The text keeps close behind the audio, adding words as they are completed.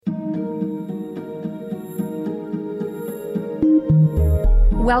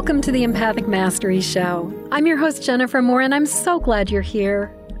Welcome to the Empathic Mastery Show. I'm your host, Jennifer Moore, and I'm so glad you're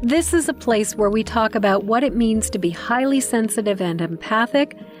here. This is a place where we talk about what it means to be highly sensitive and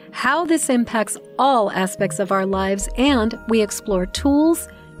empathic, how this impacts all aspects of our lives, and we explore tools,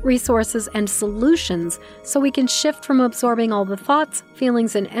 resources, and solutions so we can shift from absorbing all the thoughts,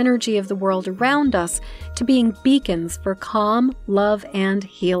 feelings, and energy of the world around us to being beacons for calm, love, and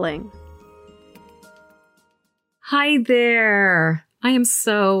healing. Hi there. I am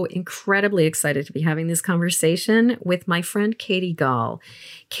so incredibly excited to be having this conversation with my friend Katie Gall.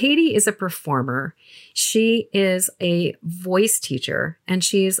 Katie is a performer. She is a voice teacher, and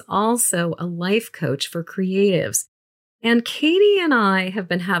she is also a life coach for creatives. And Katie and I have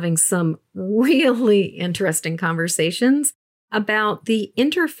been having some really interesting conversations about the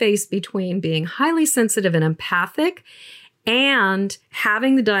interface between being highly sensitive and empathic and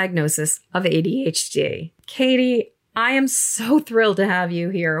having the diagnosis of ADHD. Katie, I am so thrilled to have you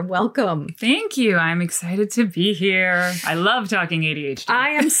here. Welcome. Thank you. I'm excited to be here. I love talking ADHD. I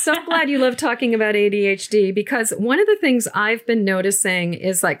am so glad you love talking about ADHD because one of the things I've been noticing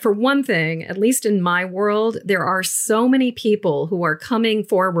is, like, for one thing, at least in my world, there are so many people who are coming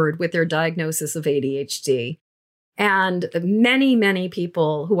forward with their diagnosis of ADHD. And many, many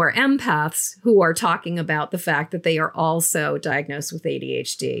people who are empaths who are talking about the fact that they are also diagnosed with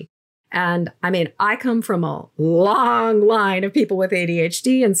ADHD. And I mean, I come from a long line of people with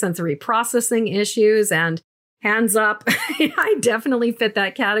ADHD and sensory processing issues, and hands up, I definitely fit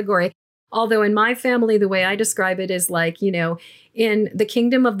that category. Although in my family, the way I describe it is like, in the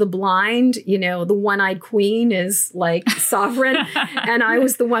kingdom of the blind, the one-eyed queen is like sovereign. And I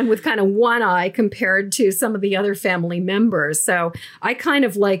was the one with kind of one eye compared to some of the other family members. So I kind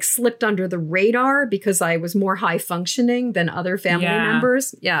of like slipped under the radar because I was more high functioning than other family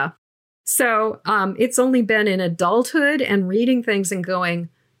members. Yeah. So it's only been in adulthood and reading things and going,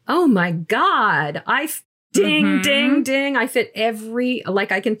 oh my God, ding, ding. I fit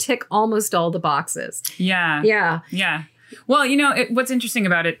I can tick almost all the boxes. Yeah. Yeah. Well, what's interesting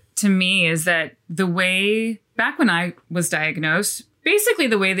about it to me is that the way back when I was diagnosed, basically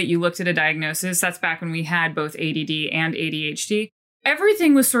the way that you looked at a diagnosis, that's back when we had both ADD and ADHD.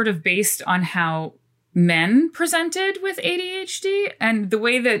 Everything was sort of based on how men presented with ADHD, and the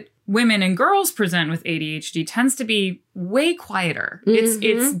way that women and girls present with ADHD tends to be way quieter.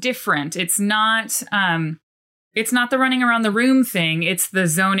 It's different. It's not the running around the room thing. It's the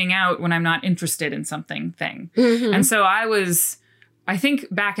zoning out when I'm not interested in something thing. And so I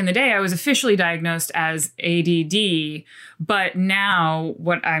think back in the day, I was officially diagnosed as ADD, but now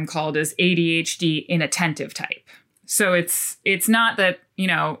what I'm called is ADHD inattentive type. So it's not that,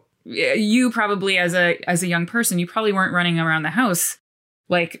 you probably as a young person, you probably weren't running around the house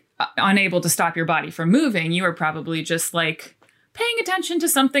like unable to stop your body from moving. You were probably just like paying attention to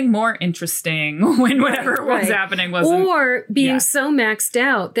something more interesting when whatever was happening wasn't. Or being so maxed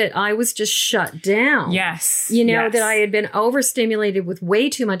out that I was just shut down. Yes. That I had been overstimulated with way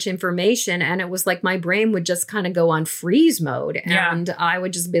too much information. And it was like my brain would just kind of go on freeze mode. And I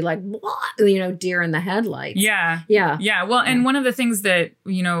would just be like, what? Deer in the headlights. Yeah. Well, and one of the things that,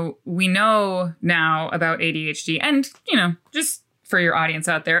 we know now about ADHD and, just for your audience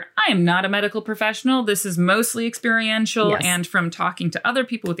out there, I am not a medical professional. This is mostly experiential and from talking to other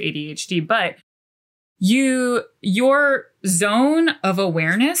people with ADHD. But your zone of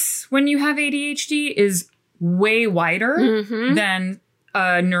awareness when you have ADHD is way wider than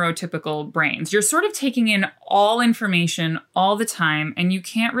neurotypical brains. You're sort of taking in all information all the time, and you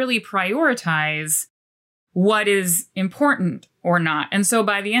can't really prioritize what is important or not. And so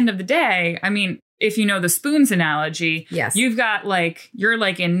by the end of the day, I mean, if you know the spoons analogy, you've got you're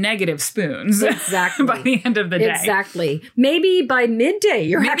in negative spoons. Exactly. By the end of the day. Exactly. Maybe by midday,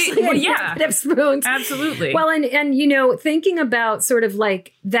 you're actually in negative spoons. Absolutely. Well, and thinking about sort of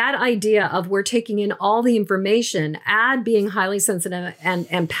like that idea of we're taking in all the information, add being highly sensitive and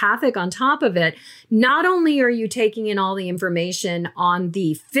empathic on top of it, not only are you taking in all the information on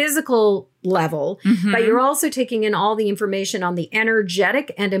the physical level, but you're also taking in all the information on the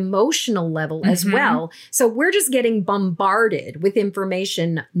energetic and emotional level as well. So we're just getting bombarded with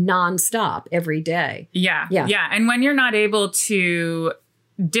information nonstop every day. Yeah. And when you're not able to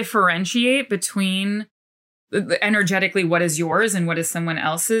differentiate between energetically what is yours and what is someone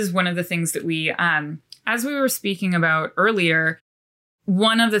else's, one of the things that we, as we were speaking about earlier,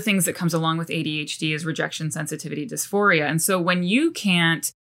 one of the things that comes along with ADHD is rejection sensitivity dysphoria. And so when you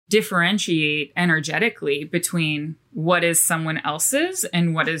can't differentiate energetically between what is someone else's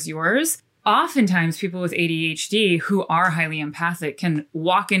and what is yours, oftentimes people with ADHD who are highly empathic can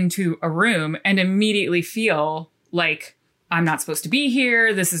walk into a room and immediately feel like I'm not supposed to be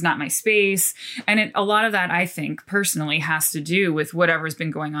here. This is not my space. And a lot of that, I think, personally has to do with whatever's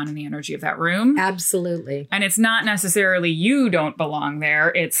been going on in the energy of that room. Absolutely. And it's not necessarily you don't belong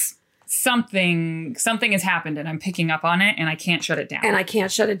there. It's something has happened and I'm picking up on it and I can't shut it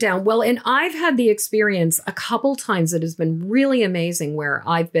down. Well, and I've had the experience a couple times that has been really amazing where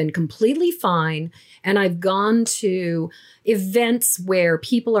I've been completely fine and I've gone to events where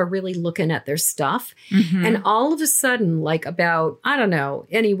people are really looking at their stuff. Mm-hmm. And all of a sudden, like about, I don't know,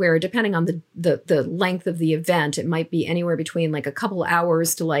 anywhere, depending on the length of the event, it might be anywhere between like a couple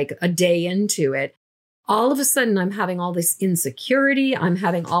hours to like a day into it. All of a sudden, I'm having all this insecurity. I'm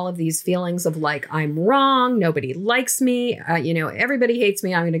having all of these feelings of like, I'm wrong. Nobody likes me. Everybody hates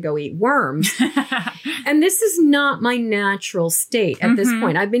me. I'm going to go eat worms. And this is not my natural state at this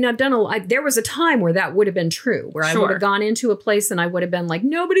point. There was a time where that would have been true, where I would have gone into a place and I would have been like,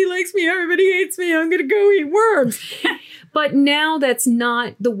 nobody likes me. Everybody hates me. I'm going to go eat worms. But now that's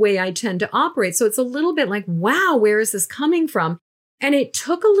not the way I tend to operate. So it's a little bit like, wow, where is this coming from? And it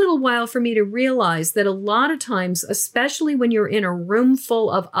took a little while for me to realize that a lot of times, especially when you're in a room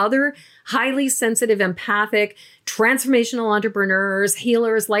full of other highly sensitive, empathic, transformational entrepreneurs,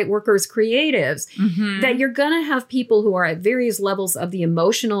 healers, light workers, creatives, that you're going to have people who are at various levels of the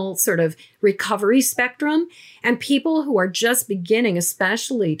emotional sort of recovery spectrum and people who are just beginning,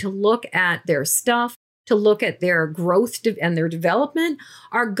 especially to look at their stuff, to look at their growth and their development,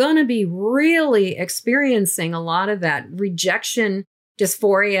 are going to be really experiencing a lot of that rejection,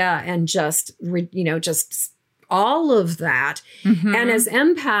 dysphoria, and just all of that. Mm-hmm. And as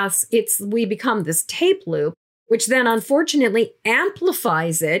empaths, we become this tape loop, which then unfortunately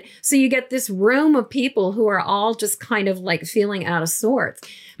amplifies it. So you get this room of people who are all just kind of like feeling out of sorts.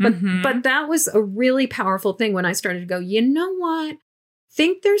 But that was a really powerful thing when I started to go, you know what?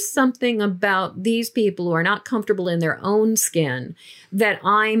 Think there's something about these people who are not comfortable in their own skin that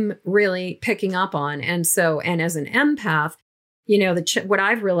I'm really picking up on. And as an empath, what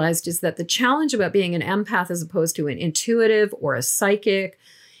I've realized is that the challenge about being an empath as opposed to an intuitive or a psychic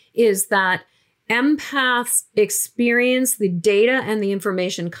is that empaths experience the data and the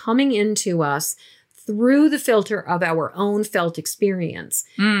information coming into us through the filter of our own felt experience.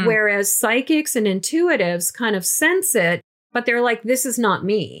 Whereas psychics and intuitives kind of sense it, but they're like, this is not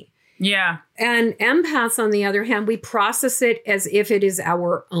me. Yeah. And empaths, on the other hand, we process it as if it is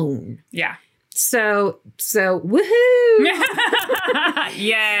our own. Yeah. So woohoo!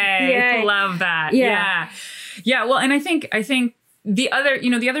 Yay. Love that. Yeah. Well, and I think the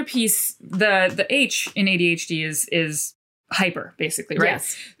other piece, the H in ADHD is hyper, basically, right?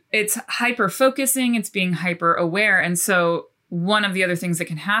 Yes. It's hyper focusing, it's being hyper aware. And so one of the other things that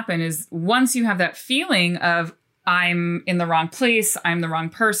can happen is once you have that feeling of I'm in the wrong place, I'm the wrong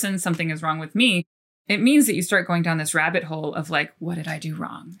person, something is wrong with me, it means that you start going down this rabbit hole of like, what did I do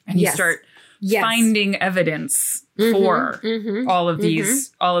wrong? And you start finding evidence for all of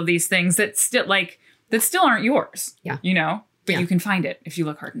these things that still aren't yours. Yeah. But you can find it if you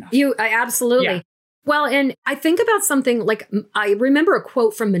look hard enough. Absolutely. Yeah. Well, and I think about something like, I remember a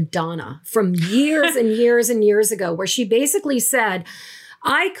quote from Madonna from years and years and years ago, where she basically said,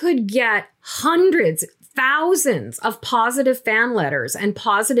 I could get hundreds, thousands of positive fan letters and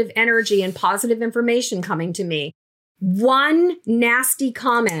positive energy and positive information coming to me. One nasty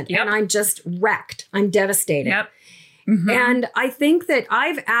comment and I'm just wrecked. I'm devastated. Yep. Mm-hmm. And I think that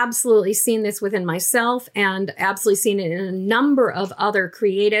I've absolutely seen this within myself and absolutely seen it in a number of other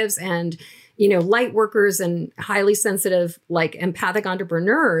creatives and, light workers and highly sensitive, like empathic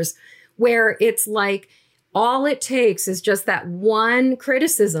entrepreneurs, where it's like, all it takes is just that one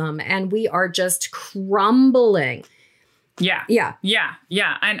criticism and we are just crumbling. Yeah.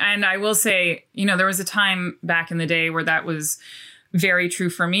 And I will say, there was a time back in the day where that was very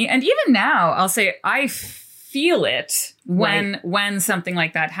true for me. And even now, I'll say I feel it when something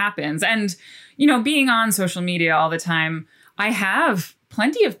like that happens. And, being on social media all the time, I have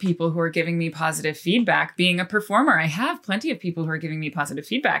plenty of people who are giving me positive feedback. Being a performer, I have plenty of people who are giving me positive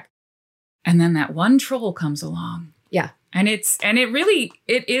feedback. And then that one troll comes along. Yeah. And it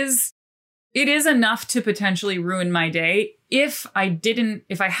is enough to potentially ruin my day if I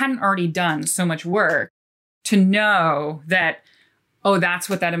hadn't already done so much work to know that, that's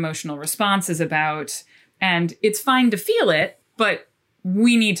what that emotional response is about. And it's fine to feel it, but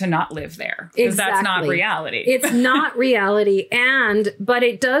we need to not live there because that's not reality. It's not reality. But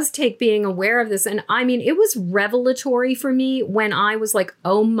it does take being aware of this. And I mean, it was revelatory for me when I was like,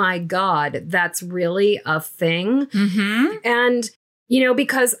 oh my God, that's really a thing. Mm-hmm. And,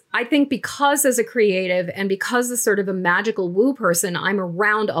 Because I think because as a creative and because as sort of a magical woo person, I'm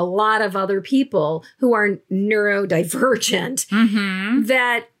around a lot of other people who are neurodivergent,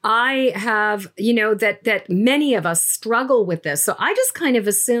 that I have, that many of us struggle with this. So I just kind of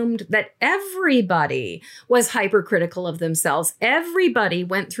assumed that everybody was hypercritical of themselves. Everybody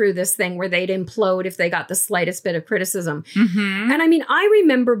went through this thing where they'd implode if they got the slightest bit of criticism. And I mean, I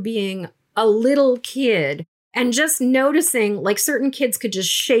remember being a little kid and just noticing like certain kids could just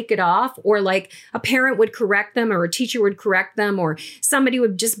shake it off, or like a parent would correct them or a teacher would correct them, or somebody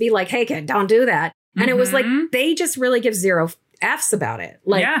would just be like, hey, kid, don't do that. And it was like, they just really give zero F's about it.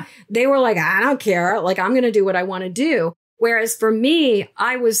 Like they were like, I don't care. Like, I'm going to do what I want to do. Whereas for me,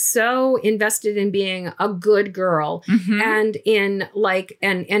 I was so invested in being a good girl and in like,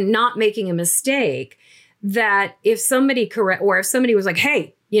 and not making a mistake, that if somebody if somebody was like,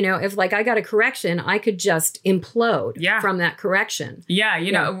 hey, if like I got a correction, I could just implode from that correction.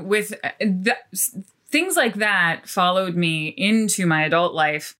 With things like that followed me into my adult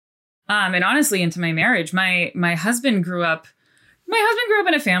life. And honestly, into my marriage. My husband grew up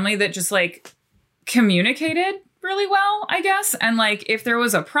in a family that just like communicated really well, I guess. And like, if there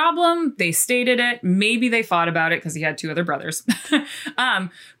was a problem, they stated it. Maybe they fought about it because he had 2 other brothers.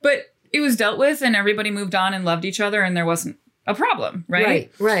 But it was dealt with and everybody moved on and loved each other and there wasn't a problem,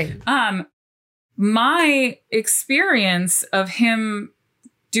 right? Right. My experience of him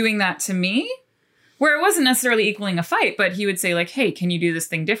doing that to me, where it wasn't necessarily equaling a fight, but he would say like, hey, can you do this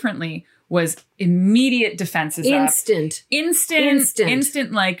thing differently? Was immediate defenses Instant.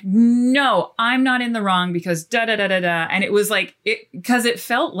 Like, no, I'm not in the wrong because da-da-da-da-da. And it was like, because it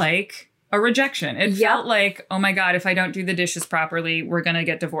felt like a rejection. It felt like, oh my God, if I don't do the dishes properly, we're going to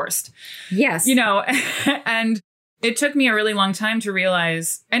get divorced. Yes. And it took me a really long time to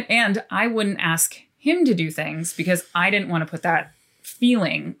realize, and I wouldn't ask him to do things because I didn't want to put that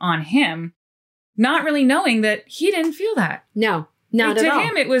feeling on him, not really knowing that he didn't feel that. No, not at all. To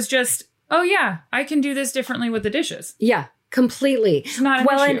him, it was just, oh yeah, I can do this differently with the dishes. Yeah, completely. It's not an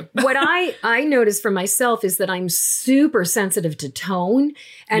issue. And what I noticed for myself is that I'm super sensitive to tone.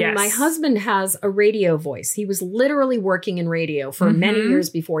 And my husband has a radio voice. He was literally working in radio for many years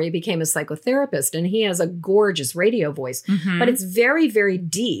before he became a psychotherapist. And he has a gorgeous radio voice, but it's very, very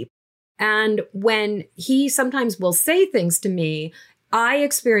deep. And when he sometimes will say things to me, I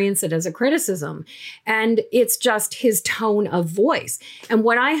experience it as a criticism, and it's just his tone of voice. And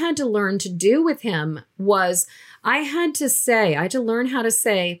what I had to learn to do with him was I had to learn how to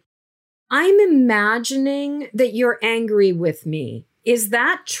say, I'm imagining that you're angry with me. Is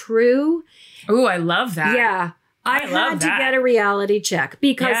that true? Oh, I love that. Yeah. I had to get a reality check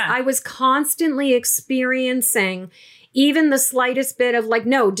because I was constantly experiencing even the slightest bit of like,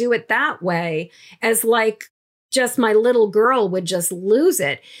 no, do it that way, as like, just my little girl would just lose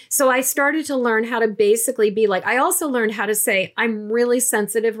it. So I started to learn how to basically be like, I also learned how to say, I'm really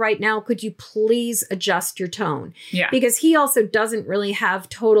sensitive right now. Could you please adjust your tone? Yeah. Because he also doesn't really have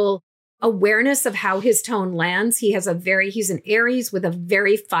total awareness of how his tone lands. He's an Aries with a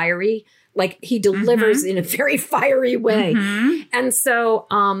very fiery, like he delivers in a very fiery way. And so,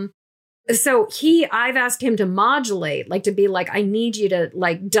 I've asked him to modulate, like to be like, I need you to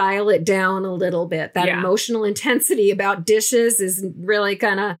like dial it down a little bit. That emotional intensity about dishes is really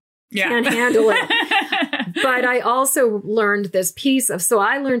can't handle it. But I also learned this piece of, so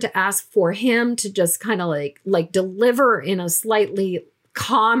I learned to ask for him to just kind of like deliver in a slightly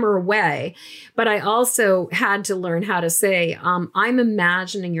calmer way. But I also had to learn how to say, I'm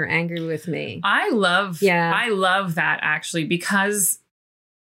imagining you're angry with me. I love that actually, because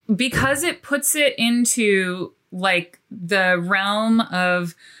it puts it into like the realm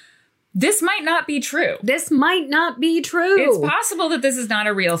of this might not be true. This might not be true. It's possible that this is not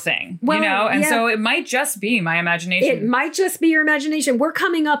a real thing, And so it might just be my imagination. It might just be your imagination. We're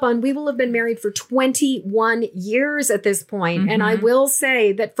coming up on, we will have been married for 21 years at this point. And I will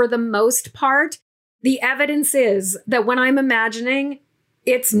say that for the most part, the evidence is that when I'm imagining,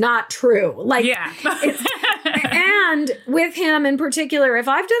 it's not true. Like, and with him in particular, if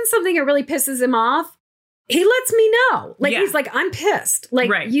I've done something that really pisses him off, he lets me know. Like, he's like, I'm pissed. Like,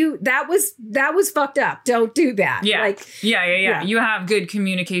 that was fucked up. Don't do that. Yeah. Like, yeah. You have good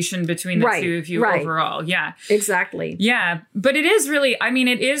communication between the two of you overall. Yeah. Exactly. Yeah. But it is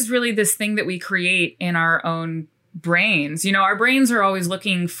really this thing that we create in our own brains. Our brains are always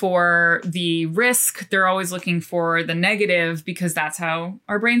looking for the risk. They're always looking for the negative because that's how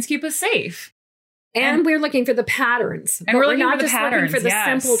our brains keep us safe. And we're looking for the patterns. And we're not just looking for the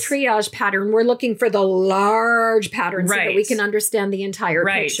simple triage pattern. We're looking for the large pattern so that we can understand the entire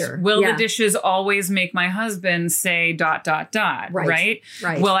picture. Will the dishes always make my husband say ... Right.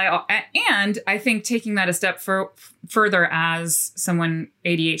 Well, and I think taking that a step further as someone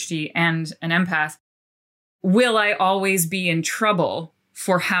ADHD and an empath, will I always be in trouble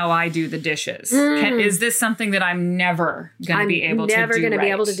for how I do the dishes? Is this something that I'm never going to be able to do right? I'm never going to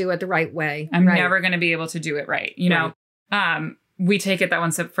be able to do it the right way. I'm never going to be able to do it right. You know, we take it that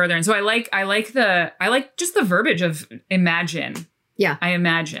one step further. And so I like just the verbiage of imagine. Yeah. I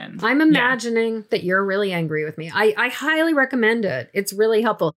imagine. I'm imagining that you're really angry with me. I highly recommend it. It's really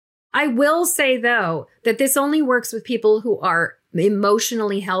helpful. I will say, though, that this only works with people who are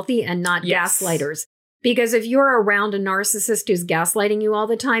emotionally healthy and not gaslighters. Because if you're around a narcissist who's gaslighting you all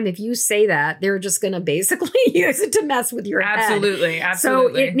the time, if you say that, they're just going to basically use it to mess with your head. Absolutely.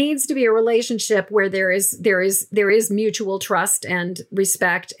 So it needs to be a relationship where there is mutual trust and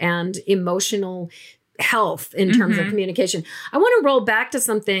respect and emotional health in terms of communication. I want to roll back to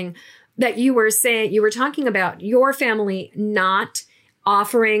something that you were saying. You were talking about your family not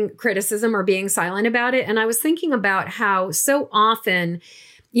offering criticism or being silent about it. And I was thinking about how so often,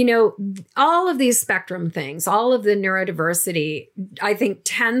 you know, all of these spectrum things, all of the neurodiversity, I think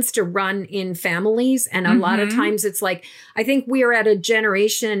tends to run in families. And a lot of times it's like, I think we are at a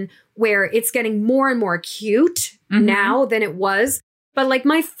generation where it's getting more and more acute now than it was. But like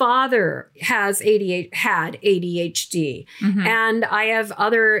my father had ADHD and I have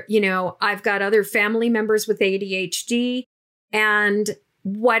I've got other family members with ADHD and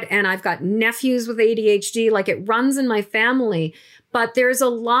I've got nephews with ADHD, like it runs in my family. But there's a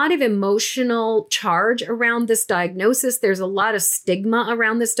lot of emotional charge around this diagnosis. There's a lot of stigma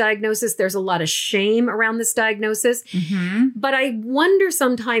around this diagnosis. There's a lot of shame around this diagnosis. But I wonder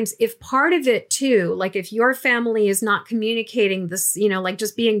sometimes if part of it too, like if your family is not communicating this, you know, like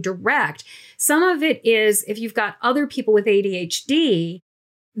just being direct, some of it is if you've got other people with ADHD,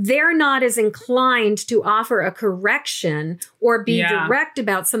 they're not as inclined to offer a correction or be direct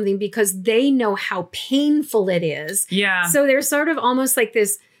about something because they know how painful it is. Yeah. So there's sort of almost like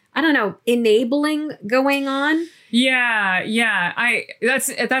this, I don't know, enabling going on. Yeah.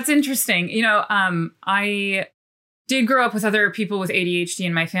 That's interesting. You know, I did grow up with other people with ADHD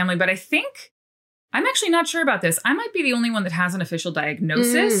in my family, but I think I'm actually not sure about this. I might be the only one that has an official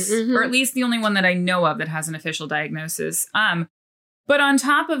diagnosis, or at least the only one that I know of that has an official diagnosis. But on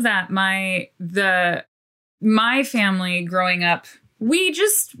top of that, my family growing up, we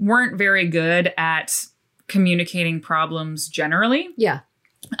just weren't very good at communicating problems generally. Yeah.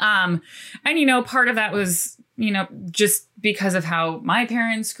 And, you know, part of that was, you know, just because of how my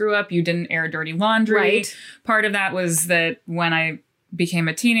parents grew up, you didn't air dirty laundry. Right. Part of that was that when I became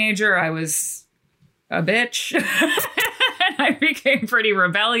a teenager, I was a bitch. And I became pretty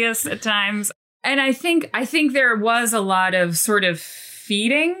rebellious at times. And I think there was a lot of sort of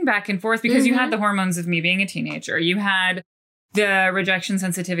feeding back and forth because you had the hormones of me being a teenager. You had the rejection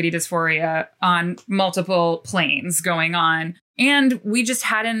sensitivity dysphoria on multiple planes going on. And we just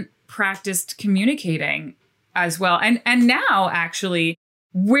hadn't practiced communicating as well. And now, actually,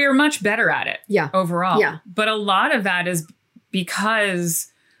 we're much better at it overall. Yeah. But a lot of that is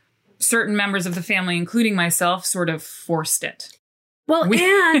because certain members of the family, including myself, sort of forced it. Well,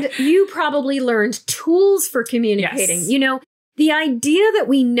 and you probably learned tools for communicating. Yes. You know, the idea that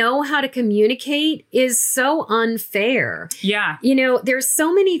we know how to communicate is so unfair. Yeah. You know, there's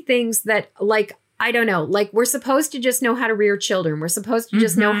so many things that, like, I don't know, like we're supposed to just know how to rear children. We're supposed to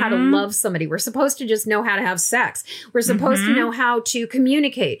just know how to love somebody. We're supposed to just know how to have sex. We're supposed to know how to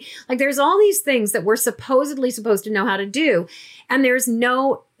communicate. Like there's all these things that we're supposedly supposed to know how to do. And there's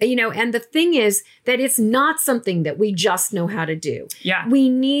no, you know, and the thing is that it's not something that we just know how to do. Yeah. We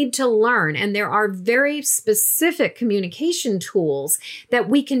need to learn. And there are very specific communication tools that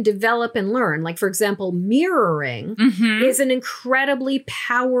we can develop and learn. Like, for example, mirroring is an incredibly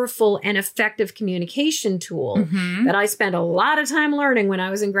powerful and effective communication tool that I spent a lot of time learning when I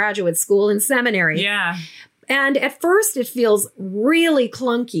was in graduate school and seminary. Yeah. And at first it feels really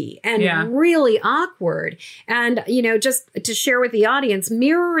clunky and really awkward. And, you know, just to share with the audience,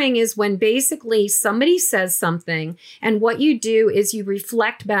 mirroring is when basically somebody says something and what you do is you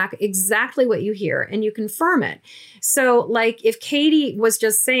reflect back exactly what you hear and you confirm it. So like if Katie was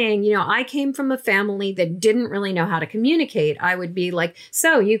just saying, you know, I came from a family that didn't really know how to communicate, I would be like,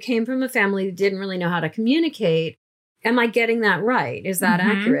 so you came from a family that didn't really know how to communicate. Am I getting that right? Is that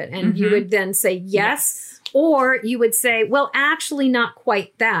accurate? And you would then say yes. Or you would say, well, actually not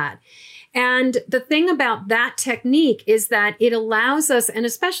quite that. And the thing about that technique is that it allows us, and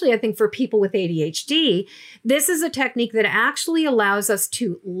especially I think for people with ADHD, this is a technique that actually allows us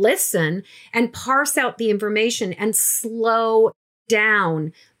to listen and parse out the information and slow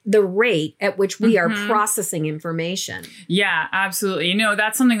down the rate at which we are processing information. Yeah, absolutely. You know,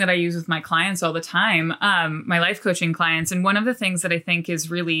 that's something that I use with my clients all the time, my life coaching clients. And one of the things that I think is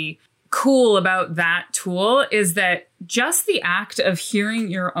really cool about that tool is that just the act of hearing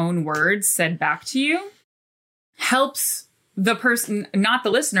your own words said back to you helps the person, not the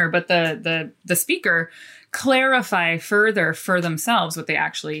listener, but the speaker, clarify further for themselves what they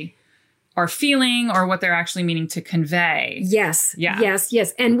actually are feeling or what they're actually meaning to convey. Yes. Yeah.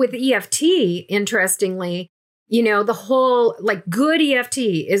 Yes. And with EFT, interestingly, you know, the whole like good EFT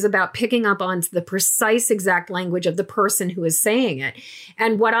is about picking up on the precise exact language of the person who is saying it.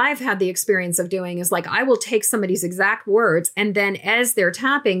 And what I've had the experience of doing is like, I will take somebody's exact words and then as they're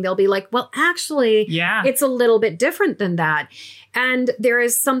tapping, they'll be like, well, actually, it's a little bit different than that. And there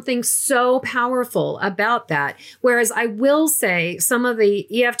is something so powerful about that. Whereas I will say some of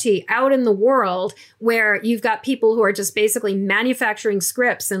the EFT out in the world where you've got people who are just basically manufacturing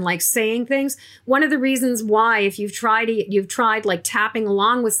scripts and like saying things. One of the reasons why, if you've tried like tapping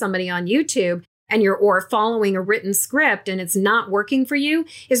along with somebody on YouTube and or following a written script and it's not working for you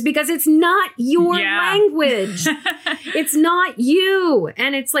is because it's not your language. It's not you.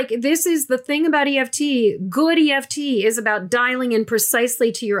 And it's like, this is the thing about EFT. Good EFT is about dialing in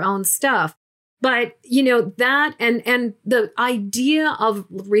precisely to your own stuff. But, you know, that and the idea of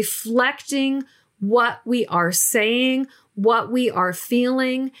reflecting what we are saying, what we are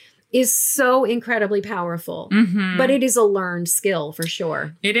feeling is so incredibly powerful, but it is a learned skill for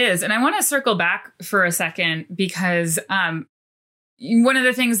sure. It is. And I want to circle back for a second because one of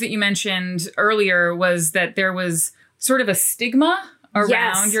the things that you mentioned earlier was that there was sort of a stigma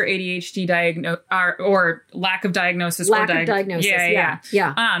around your ADHD or lack of diagnosis. Lack of diagnosis.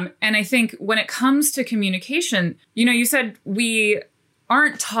 Yeah. And I think when it comes to communication, you know, you said we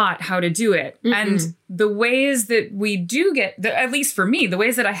aren't taught how to do it. And the ways that we do at least for me, the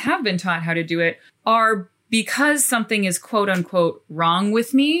ways that I have been taught how to do it are because something is quote unquote wrong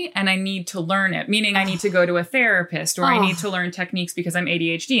with me and I need to learn it, meaning I need to go to a therapist or I need to learn techniques because I'm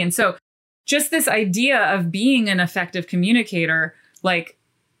ADHD. And so just this idea of being an effective communicator, like,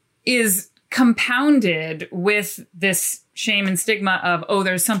 is compounded with this shame and stigma of, oh,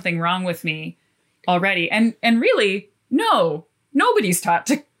 there's something wrong with me already. And really, no. Nobody's taught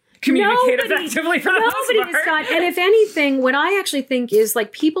to communicate effectively for the most part. Nobody is taught. And if anything, what I actually think is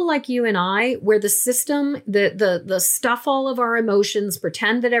like people like you and I, where the system, the stuff all of our emotions,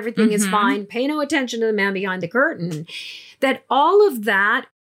 pretend that everything is fine, pay no attention to the man behind the curtain, that all of that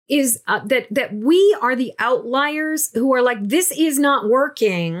is that we are the outliers who are like, this is not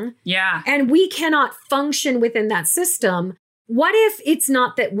working. Yeah. And we cannot function within that system. What if it's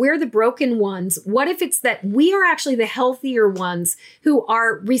not that we're the broken ones? What if it's that we are actually the healthier ones who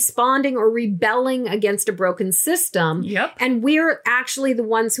are responding or rebelling against a broken system? Yep. And we're actually the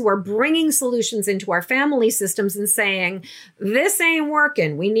ones who are bringing solutions into our family systems and saying, this ain't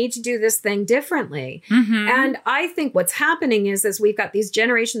working. We need to do this thing differently. And I think what's happening is as we've got these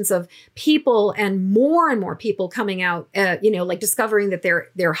generations of people and more people coming out, like discovering that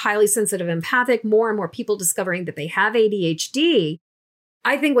they're highly sensitive, empathic, more and more people discovering that they have ADHD.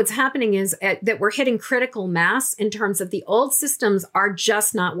 I think what's happening is that we're hitting critical mass in terms of the old systems are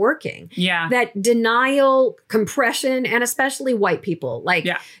just not working. Yeah. That denial, compression, and especially white people, like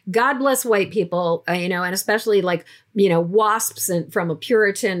God bless white people, and especially like, WASPs and from a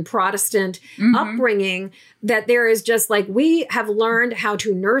Puritan Protestant upbringing, that there is just like, we have learned how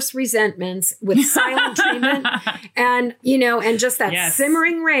to nurse resentments with silent treatment and just that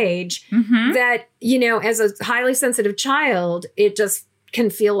simmering rage that, as a highly sensitive child, it just can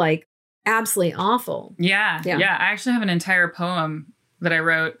feel like absolutely awful. Yeah. I actually have an entire poem that I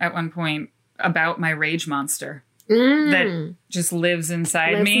wrote at one point about my rage monster that just lives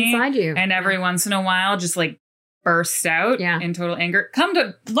inside me. Inside you. And every once in a while, just like bursts out in total anger. Come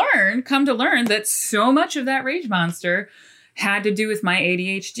to learn that so much of that rage monster had to do with my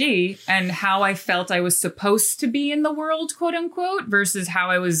ADHD and how I felt I was supposed to be in the world, quote unquote, versus how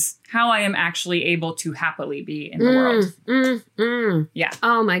I am actually able to happily be in the world. Yeah.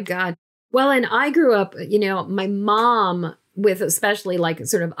 Oh my God. Well, and I grew up, my mom with especially like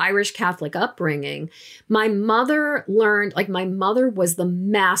sort of Irish Catholic upbringing, my mother was the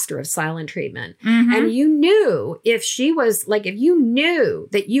master of silent treatment. And you knew if you knew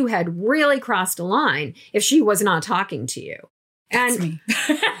that you had really crossed a line, if she was not talking to you. That's me.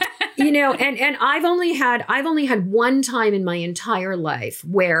 And I've only had one time in my entire life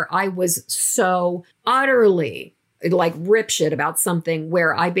where I was so utterly like ripshit about something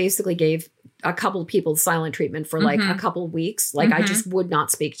where I basically gave a couple of people silent treatment for like a couple of weeks. Like I just would not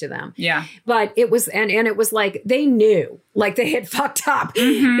speak to them. Yeah. But it was, and it was like, they knew like they had fucked up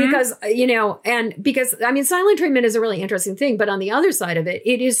because, because I mean, silent treatment is a really interesting thing, but on the other side of it,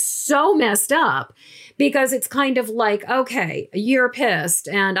 it is so messed up because it's kind of like, okay, you're pissed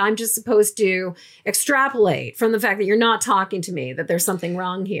and I'm just supposed to extrapolate from the fact that you're not talking to me, that there's something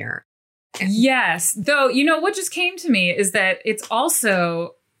wrong here. Yes. Though, what just came to me is that it's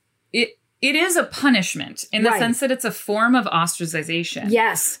also, it is a punishment in the sense that it's a form of ostracization.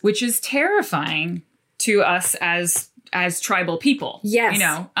 Yes. Which is terrifying to us as tribal people. Yes.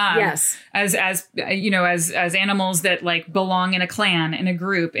 Yes. As animals that like belong in a clan, in a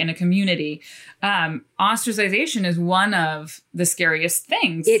group, in a community. Ostracization is one of the scariest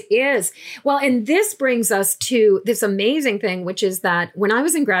things. It is. Well, and this brings us to this amazing thing, which is that when I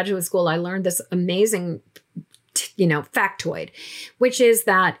was in graduate school, I learned this amazing factoid, which is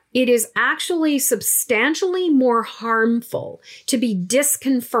that it is actually substantially more harmful to be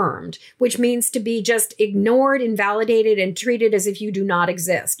disconfirmed, which means to be just ignored, invalidated, and treated as if you do not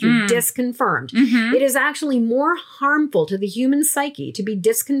exist. You're disconfirmed. It is actually more harmful to the human psyche to be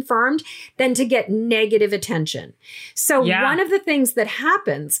disconfirmed than to get negative attention. So one of the things that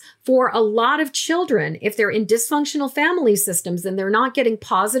happens for a lot of children, if they're in dysfunctional family systems and they're not getting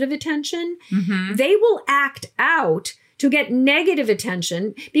positive attention, they will act out to get negative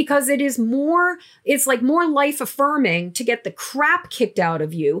attention because it's like more life affirming to get the crap kicked out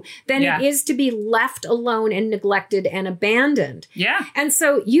of you than it is to be left alone and neglected and abandoned. Yeah. And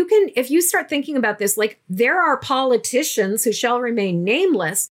so you can, if you start thinking about this, like there are politicians who shall remain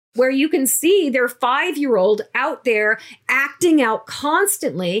nameless where you can see their 5-year-old out there acting out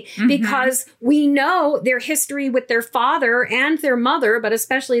constantly because we know their history with their father and their mother, but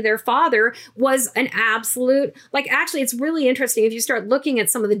especially their father, was an absolute, like, actually, it's really interesting if you start looking at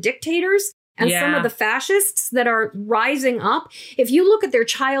some of the dictators and some of the fascists that are rising up. If you look at their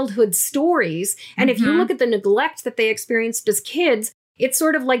childhood stories and if you look at the neglect that they experienced as kids, it's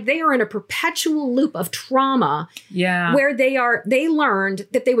sort of like they are in a perpetual loop of trauma where they learned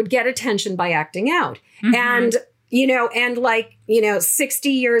that they would get attention by acting out. And 60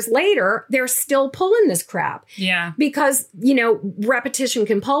 years later, they're still pulling this crap. Yeah. Because, repetition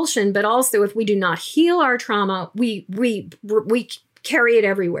compulsion, but also if we do not heal our trauma, we carry it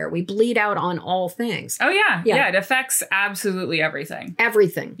everywhere. We bleed out on all things. Oh, yeah. Yeah. It affects absolutely everything.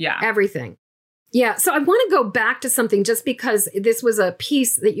 Everything. Yeah. Everything. Yeah. So I want to go back to something just because this was a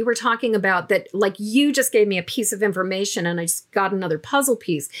piece that you were talking about that like you just gave me a piece of information and I just got another puzzle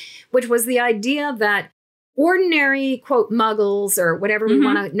piece, which was the idea that ordinary, quote, muggles or whatever we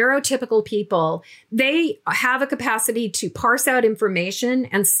want to, neurotypical people, they have a capacity to parse out information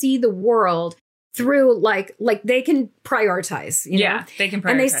and see the world through like they can prioritize, you know? They can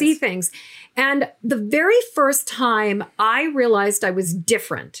prioritize. And they see things. And the very first time I realized I was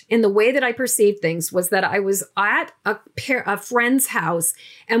different in the way that I perceived things was that I was at a friend's house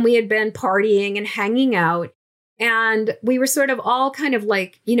and we had been partying and hanging out. And we were sort of all kind of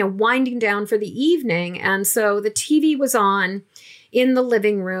like, winding down for the evening. And so the TV was on in the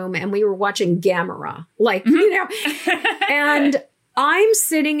living room and we were watching Gamera, and I'm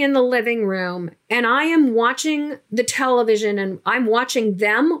sitting in the living room and I am watching the television and I'm watching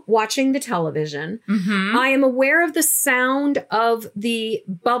them watching the television. I am aware of the sound of the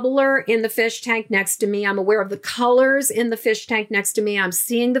bubbler in the fish tank next to me. I'm aware of the colors in the fish tank next to me. I'm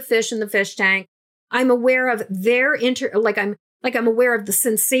seeing the fish in the fish tank. I'm aware of their I'm aware of the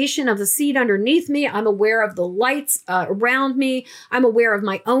sensation of the seat underneath me. I'm aware of the lights around me. I'm aware of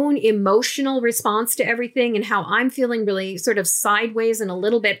my own emotional response to everything and how I'm feeling really sort of sideways and a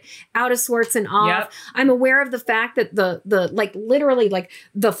little bit out of sorts and off. Yep. I'm aware of the fact that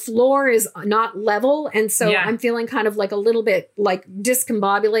the floor is not level. And so I'm feeling kind of like a little bit like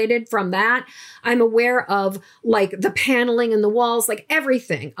discombobulated from that. I'm aware of like the paneling in the walls, like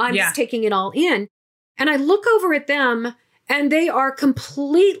everything. I'm just taking it all in. And I look over at them and they are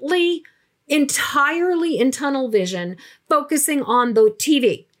entirely in tunnel vision, focusing on the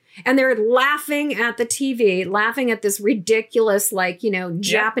TV. And they're laughing at the TV, laughing at this ridiculous,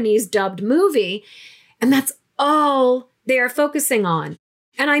 Japanese dubbed movie. And that's all they are focusing on.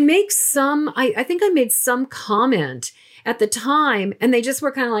 And I make I think I made some comment at the time and they just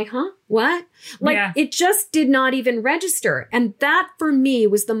were kind of like, huh, what? It just did not even register. And that for me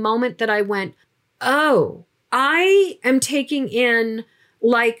was the moment that I went, oh, I am taking in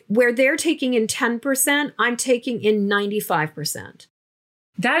where they're taking in 10%, I'm taking in 95%.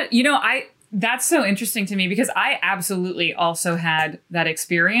 That's so interesting to me because I absolutely also had that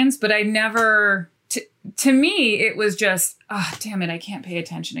experience, but I never, to me, it was just, oh, damn it, I can't pay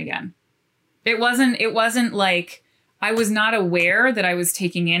attention again. It wasn't like I was not aware that I was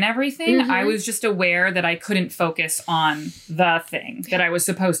taking in everything. Mm-hmm. I was just aware that I couldn't focus on the thing that I was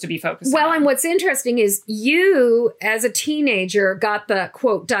supposed to be focusing on. Well, and what's interesting is you, as a teenager, got the,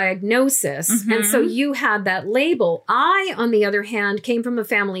 quote, diagnosis. Mm-hmm. And so you had that label. I, on the other hand, came from a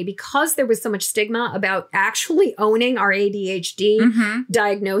family because there was so much stigma about actually owning our ADHD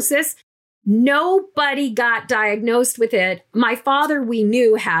diagnosis. Nobody got diagnosed with it. My father, we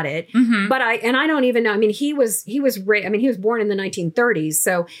knew, had it, but I don't even know. I mean, he was born in the 1930s.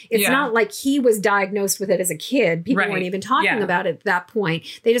 So it's not like he was diagnosed with it as a kid. People weren't even talking about it at that point.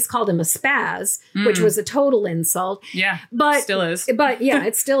 They just called him a spaz, which was a total insult. Yeah. But still is. But yeah,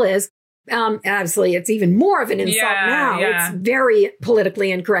 it still is. Obviously, it's even more of an insult now. Yeah. It's very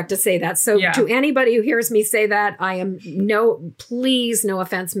politically incorrect to say that. So to anybody who hears me say that, I am please, no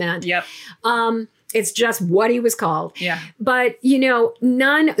offense meant. Yep. It's just what he was called. Yeah. But,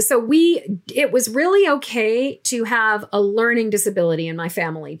 it was really okay to have a learning disability in my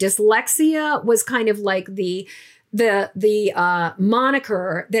family. Dyslexia was kind of like the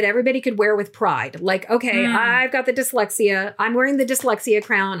moniker that everybody could wear with pride. Like, okay, I've got the dyslexia. I'm wearing the dyslexia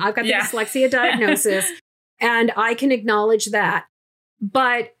crown. I've got the dyslexia diagnosis and I can acknowledge that.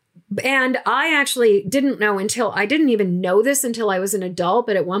 And I actually didn't even know this until I was an adult.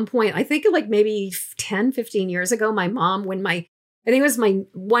 But at one point, I think like maybe 10, 15 years ago, my mom, I think it was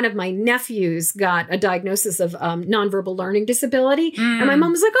one of my nephews got a diagnosis of nonverbal learning disability. And my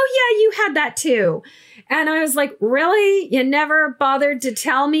mom was like, oh, yeah, you had that too. And I was like, really? You never bothered to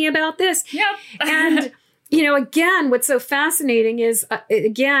tell me about this? Yep. And, again, what's so fascinating is,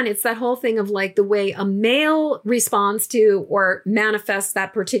 it's that whole thing of like the way a male responds to or manifests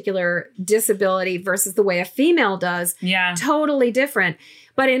that particular disability versus the way a female does. Yeah. Totally different.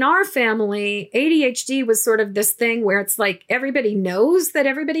 But in our family, ADHD was sort of this thing where it's like everybody knows that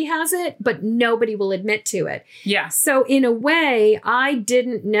everybody has it, but nobody will admit to it. Yeah. So in a way, I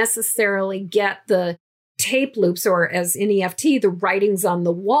didn't necessarily get the tape loops or, as in EFT, the writings on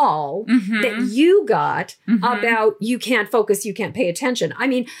the wall that you got about you can't focus, you can't pay attention. I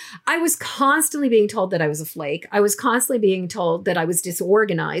mean, I was constantly being told that I was a flake. I was constantly being told that I was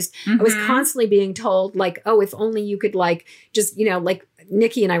disorganized. I was constantly being told like, oh, if only you could like, just, like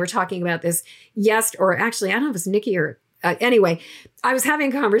Nikki and I were talking about this or actually, I don't know if it was Nikki or anyway, I was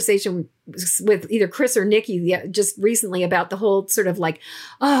having a conversation with either Chris or Nikki just recently about the whole sort of like,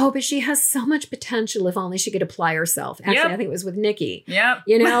 oh, but she has so much potential if only she could apply herself. Actually, I think it was with Nikki. Yep.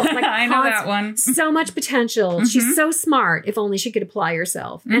 Like I know that one. So much potential. She's so smart if only she could apply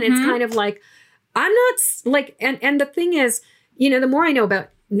herself. And it's kind of like, I'm not like, and the thing is, the more I know about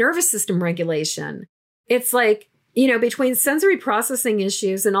nervous system regulation, it's like, between sensory processing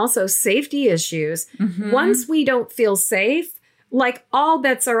issues and also safety issues, once we don't feel safe, like all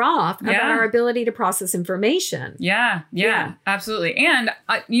bets are off about our ability to process information. Yeah, absolutely. And,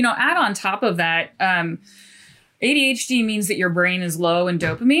 add on top of that, ADHD means that your brain is low in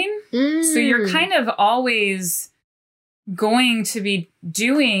dopamine. So you're kind of always going to be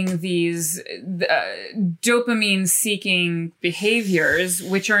doing these dopamine seeking behaviors,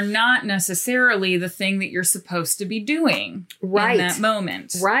 which are not necessarily the thing that you're supposed to be doing in that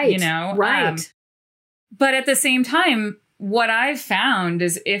moment. Right. Right. But at the same time, what I've found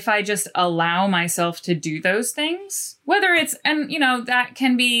is if I just allow myself to do those things, whether it's, that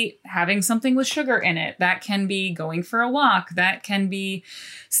can be having something with sugar in it, that can be going for a walk, that can be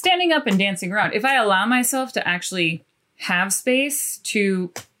standing up and dancing around. If I allow myself to actually have space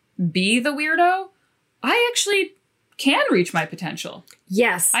to be the weirdo, I actually can reach my potential.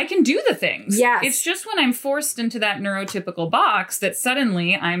 Yes. I can do the things. Yes. It's just when I'm forced into that neurotypical box that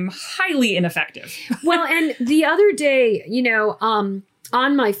suddenly I'm highly ineffective. Well, and the other day, on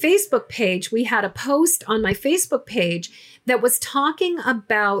my Facebook page, we had a post on my Facebook page that was talking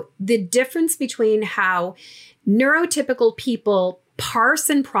about the difference between how neurotypical people parse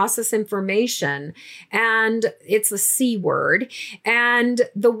and process information, and it's a C word, and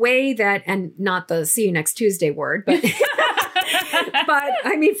the way that, and not the see you next Tuesday word, but but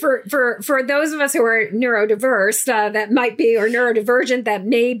I mean, for those of us who are neurodiverse, that might be, or neurodivergent, that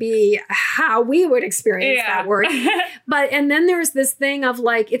may be how we would experience that word. And then there's this thing of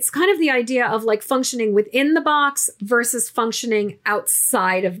like, it's kind of the idea of like functioning within the box versus functioning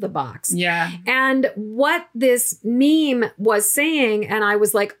outside of the box. Yeah. And what this meme was saying, and I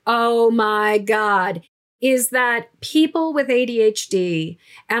was like, oh my God, is that people with ADHD,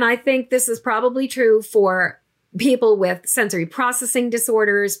 and I think this is probably true for people with sensory processing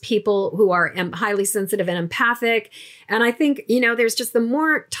disorders, people who are highly sensitive and empathic. And I think, there's just the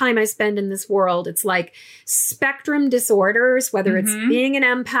more time I spend in this world, it's like spectrum disorders, whether it's being an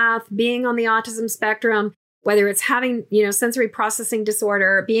empath, being on the autism spectrum, whether it's having, sensory processing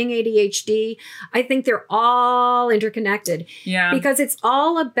disorder, being ADHD, I think they're all interconnected. Yeah. Because it's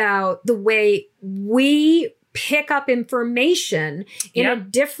all about the way we pick up information in a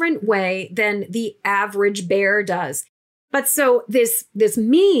different way than the average bear does. But so this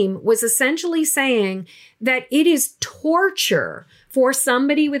meme was essentially saying that it is torture for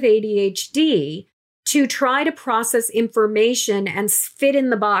somebody with ADHD to try to process information and fit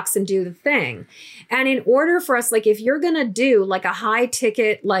in the box and do the thing. And in order for us, like, if you're going to do like a high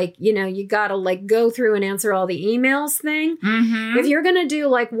ticket, like, you got to like go through and answer all the emails thing. If you're going to do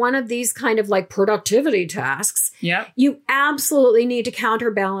like one of these kind of like productivity tasks, you absolutely need to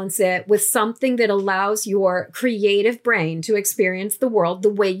counterbalance it with something that allows your creative brain to experience the world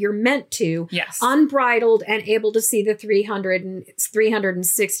the way you're meant to, unbridled and able to see the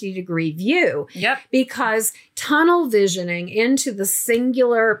 360 degree view. Because tunnel visioning into the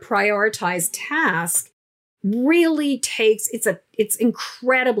singular prioritized task really takes, it's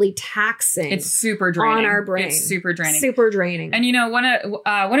incredibly taxing. It's super draining on our brain. It's super draining. Super draining. And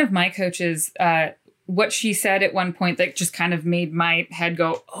one of my coaches, what she said at one point that just kind of made my head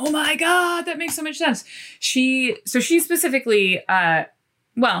go, oh my God, that makes so much sense. She specifically,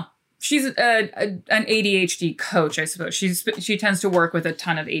 she's an ADHD coach, I suppose. She tends to work with a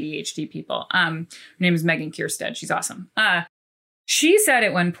ton of ADHD people. Her name is Megan Kierstead. She's awesome. She said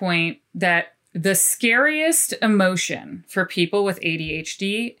at one point that the scariest emotion for people with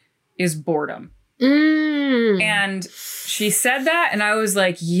ADHD is boredom. And she said that, and I was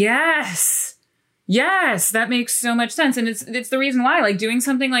like, yes, that makes so much sense. And it's the reason why, like, doing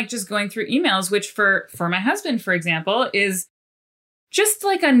something like just going through emails, which for my husband, for example, is just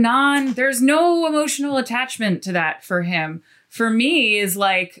like there's no emotional attachment to that for him. For me is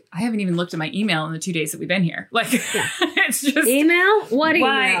like, I haven't even looked at my email in the 2 days that we've been here. Like, it's just email. What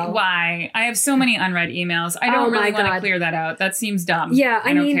email? Why? I have so many unread emails. I don't really want to clear that out. That seems dumb. Yeah.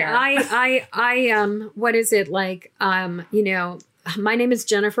 I mean, care. I what is it like? My name is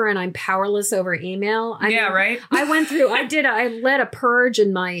Jennifer and I'm powerless over email. Right. I led a purge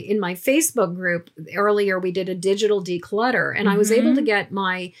in my Facebook group earlier. We did a digital declutter and I was able to get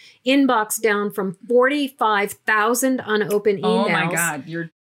my inbox down from 45,000 unopened emails. Oh my God. You're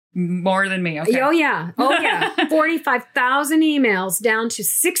more than me. Okay. Oh yeah. 45,000 emails down to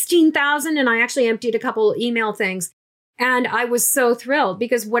 16,000. And I actually emptied a couple email things. And I was so thrilled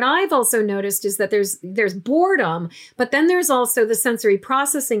because what I've also noticed is that there's boredom, but then there's also the sensory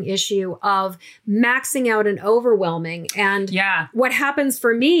processing issue of maxing out and overwhelming. And what happens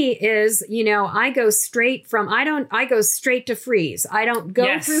for me is, I go straight to freeze. I don't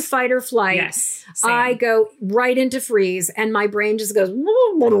go through fight or flight. I go right into freeze and my brain just goes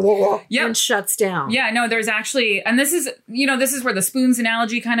and shuts down. Yeah, no, there's actually, and this is where the spoons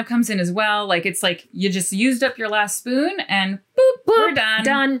analogy kind of comes in as well. Like, it's like you just used up your last spoon and boop, we're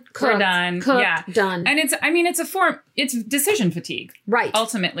done. Cooked, we're done. Cooked, done. And it's decision fatigue. Right.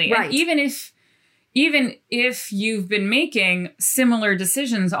 Ultimately. Right. And even if you've been making similar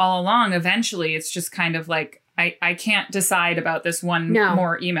decisions all along, eventually it's just kind of like, I can't decide about this one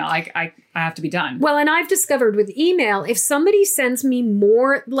more email. I have to be done. Well, and I've discovered with email, if somebody sends me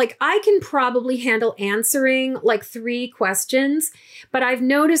more, like I can probably handle answering like 3 questions, but I've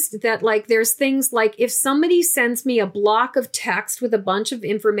noticed that like there's things like if somebody sends me a block of text with a bunch of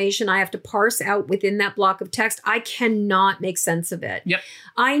information I have to parse out within that block of text, I cannot make sense of it. Yep.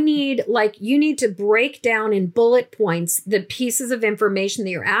 You need to break down in bullet points the pieces of information that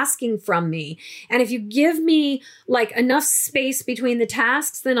you're asking from me. And if you give me like enough space between the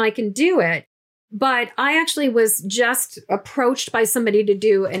tasks, then I can do it. But I actually was just approached by somebody to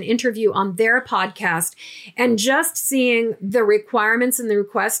do an interview on their podcast and just seeing the requirements and the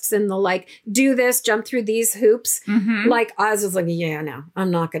requests and the like, do this, jump through these hoops. Like I was just like, no,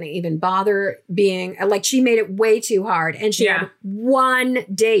 I'm not going to even bother being like, she made it way too hard. And she had one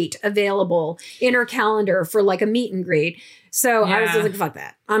date available in her calendar for like a meet and greet. So I was just like, fuck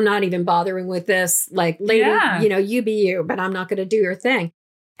that. I'm not even bothering with this. Like, lady, you be you, but I'm not going to do your thing.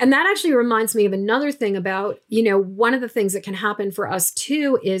 And that actually reminds me of another thing about, one of the things that can happen for us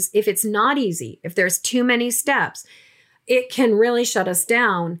too is if it's not easy, if there's too many steps, it can really shut us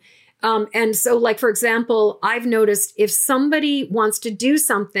down. And so like, for example, I've noticed if somebody wants to do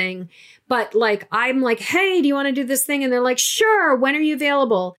something, but like, I'm like, hey, do you want to do this thing? And they're like, sure. When are you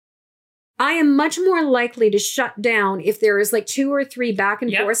available? I am much more likely to shut down if there is like 2 or 3 back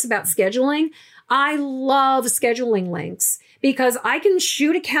and forth about scheduling. I love scheduling links because I can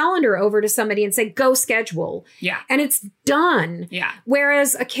shoot a calendar over to somebody and say, go schedule. Yeah. And it's done. Yeah.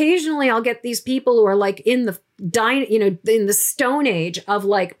 Whereas occasionally I'll get these people who are like in the in the stone age of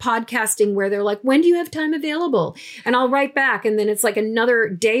like podcasting where they're like, when do you have time available? And I'll write back. And then it's like another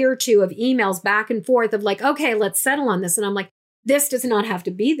day or two of emails back and forth of like, okay, let's settle on this. And I'm like, this does not have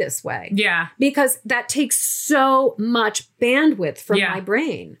to be this way. Yeah. Because that takes so much bandwidth from my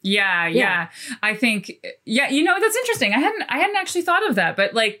brain. Yeah. I think, that's interesting. I hadn't actually thought of that,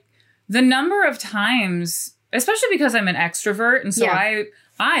 but like the number of times, especially because I'm an extrovert. And so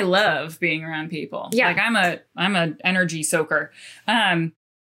I love being around people. Yeah. Like I'm a energy soaker.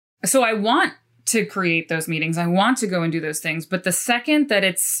 So I want to create those meetings. I want to go and do those things. But the second that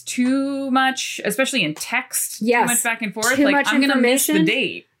it's too much, especially in text, too much back and forth, like I'm going to miss the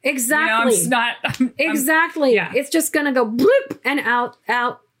date. Exactly. Exactly. Yeah. It's just going to go bloop and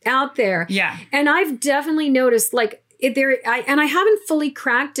out there. Yeah. And I've definitely noticed like I haven't fully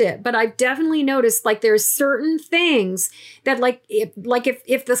cracked it, but I've definitely noticed like there's certain things that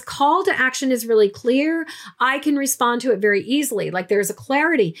if this call to action is really clear, I can respond to it very easily. Like there's a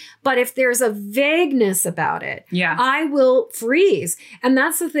clarity, but if there's a vagueness about it, I will freeze. And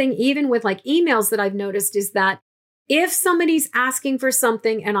that's the thing, even with like emails that I've noticed is that if somebody's asking for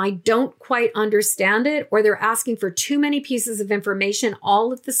something and I don't quite understand it, or they're asking for too many pieces of information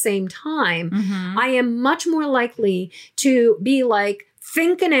all at the same time, I am much more likely to be like,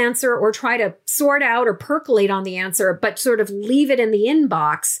 think an answer or try to sort out or percolate on the answer, but sort of leave it in the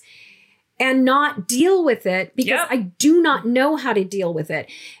inbox and not deal with it because I do not know how to deal with it.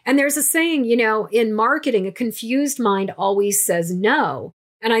 And there's a saying, in marketing, a confused mind always says no.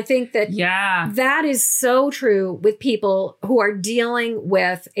 And I think that that is so true with people who are dealing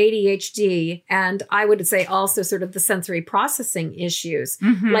with ADHD. And I would say also sort of the sensory processing issues.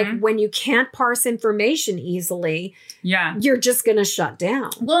 Like when you can't parse information easily, you're just going to shut down.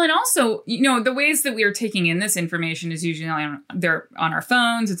 Well, and also, the ways that we are taking in this information is usually they're on our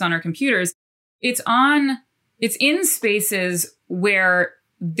phones, it's on our computers. It's in spaces where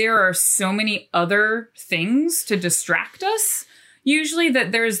there are so many other things to distract us. Usually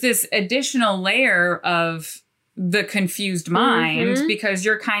that there's this additional layer of the confused mind because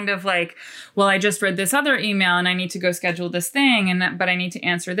you're kind of like, well, I just read this other email and I need to go schedule this thing but I need to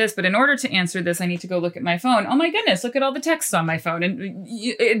answer this. But in order to answer this, I need to go look at my phone. Oh my goodness, look at all the texts on my phone.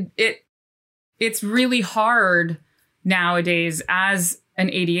 And it's really hard nowadays as an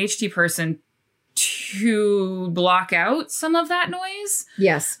ADHD person to block out some of that noise.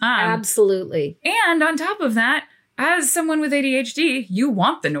 Yes, absolutely. And on top of that, as someone with ADHD, you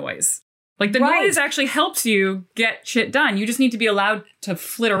want the noise. Like the noise actually helps you get shit done. You just need to be allowed to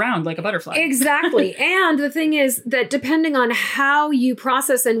flit around like a butterfly. Exactly. And the thing is that depending on how you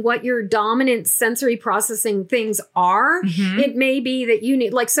process and what your dominant sensory processing things are, it may be that you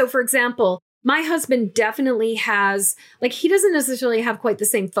need, like, so for example, my husband definitely has, like, he doesn't necessarily have quite the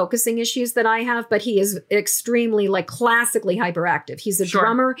same focusing issues that I have, but he is extremely, like, classically hyperactive. He's a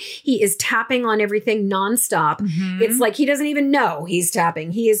drummer. He is tapping on everything nonstop. It's like he doesn't even know he's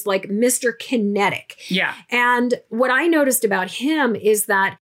tapping. He is like Mr. Kinetic. Yeah. And what I noticed about him is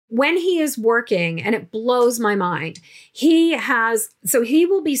that when he is working, and it blows my mind, he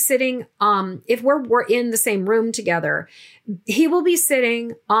will be sitting, if we're in the same room together, he will be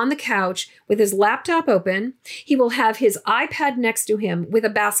sitting on the couch with his laptop open. He will have his iPad next to him with a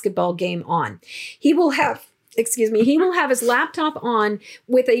basketball game on. He will have his laptop on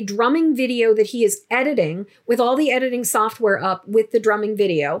with a drumming video that he is editing with all the editing software up with the drumming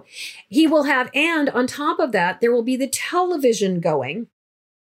video. He will have, and on top of that, there will be the television going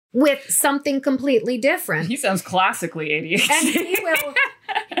with something completely different. He sounds classically ADHD.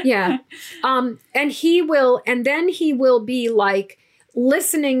 And he will, and then he will be like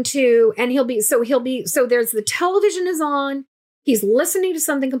listening to, so there's the television is on, he's listening to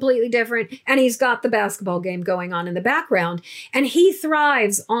something completely different, and he's got the basketball game going on in the background. And he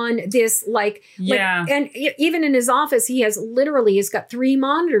thrives on this, and even in his office, he's got 3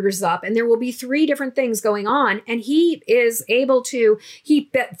 monitors up, and there will be 3 different things going on. And he is able to,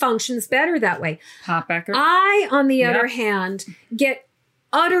 functions better that way. Hopbacker. I, on the other hand, get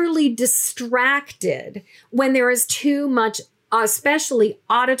utterly distracted when there is too much, especially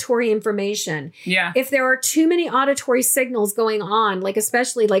auditory information. Yeah. If there are too many auditory signals going on,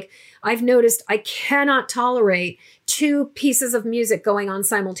 especially I've noticed I cannot tolerate 2 pieces of music going on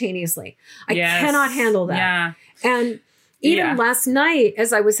simultaneously. I cannot handle that. Yeah. And even last night,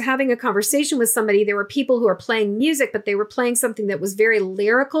 as I was having a conversation with somebody, there were people who are playing music, but they were playing something that was very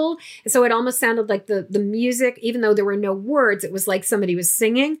lyrical. And so it almost sounded like the music, even though there were no words, it was like somebody was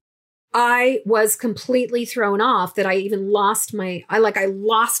singing. I was completely thrown off that I even lost I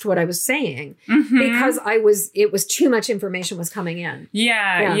lost what I was saying because it was too much information was coming in.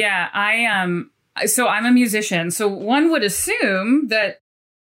 Yeah. So I'm a musician. So one would assume that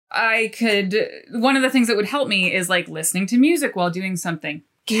one of the things that would help me is like listening to music while doing something.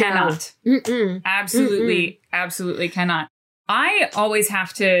 Cannot. Absolutely cannot. I always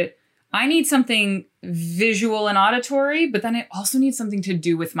I need something visual and auditory, but then it also needs something to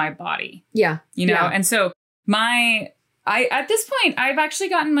do with my body. Yeah. You know? Yeah. And so at this point, I've actually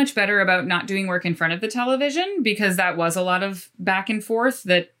gotten much better about not doing work in front of the television because that was a lot of back and forth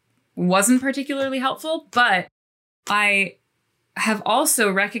that wasn't particularly helpful. But I have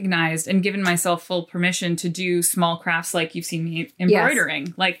also recognized and given myself full permission to do small crafts like you've seen me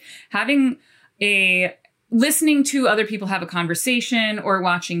embroidering, like listening to other people have a conversation or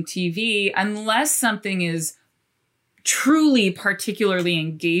watching TV, unless something is truly particularly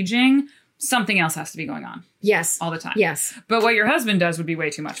engaging, something else has to be going on. Yes. All the time. Yes. But what your husband does would be way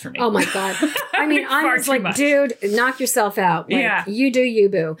too much for me. Oh my God. I mean, I was like, dude, knock yourself out. Like, you do you,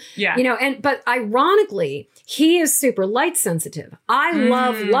 boo. Yeah. You know, but ironically, he is super light sensitive. I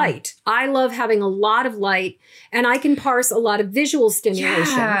love light. I love having a lot of light, and I can parse a lot of visual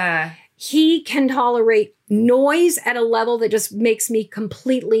stimulation. Yeah. He can tolerate noise at a level that just makes me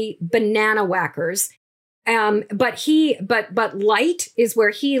completely banana whackers. But light is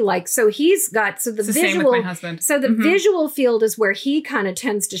where he likes, so he's got, so the visual, same with my husband. So the visual field is where he kind of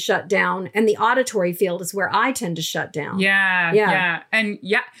tends to shut down, and the auditory field is where I tend to shut down. Yeah. And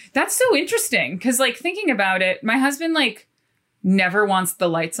that's so interesting. Cause like thinking about it, my husband like never wants the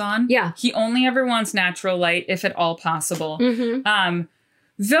lights on. Yeah. He only ever wants natural light if at all possible.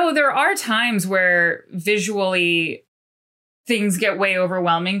 Though there are times where visually things get way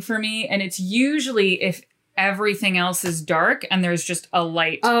overwhelming for me. And it's usually if everything else is dark and there's just a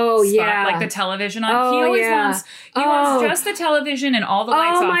light spot, like the television on. He always wants just the television and all the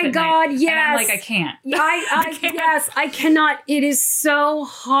lights off. Oh my God, yes. And I'm like, I can't. Yes, I cannot. It is so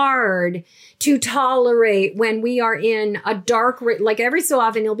hard to tolerate when we are in a dark, like every so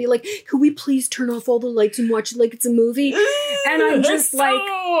often he'll be like, could we please turn off all the lights and watch it like it's a movie? And I'm just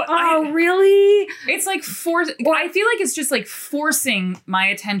really? It's like I feel like it's just like forcing my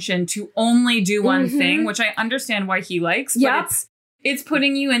attention to only do one thing, which I understand why he likes, but it's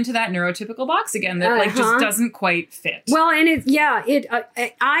putting you into that neurotypical box again that like just doesn't quite fit. Well, and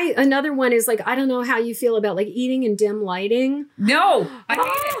another one is like, I don't know how you feel about like eating in dim lighting. No, I hate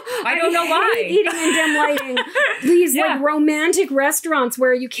it. I don't know why. Eating in dim lighting. These like romantic restaurants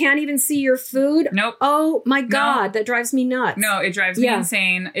where you can't even see your food. Nope. Oh my God, that drives me nuts. No, it drives me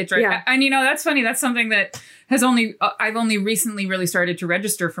insane. It drives, and you know, that's funny. That's something that I've only recently really started to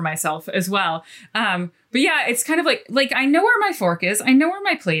register for myself as well. But yeah, it's kind of like I know where my fork is. I know where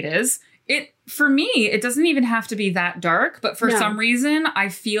my plate is. For me, it doesn't even have to be that dark, but for some reason, I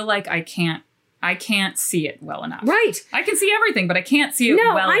feel like I can't see it well enough. Right. I can see everything, but I can't see it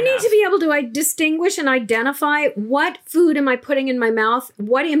well enough. No, I need to be able to distinguish and identify what food am I putting in my mouth?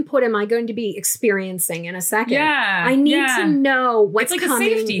 What input am I going to be experiencing in a second? Yeah. I need to know what's it's like coming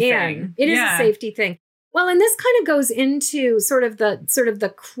a safety in. Thing. It is a safety thing. Well, and this kind of goes into sort of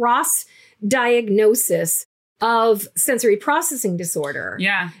the cross diagnosis of sensory processing disorder.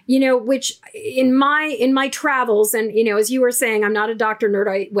 Yeah. You know, which in my travels, and, you know, as you were saying, I'm not a doctor, nor do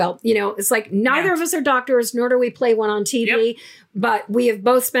I, well, you know, it's like neither of us are doctors, nor do we play one on TV, but we have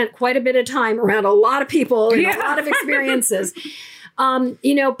both spent quite a bit of time around a lot of people and a lot of experiences.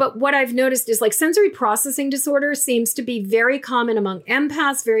 You know, but what I've noticed is like sensory processing disorder seems to be very common among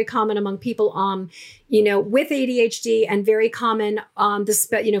empaths, very common among people, you know, with ADHD, and very common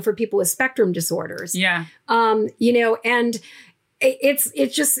for people with spectrum disorders. Yeah. You know, and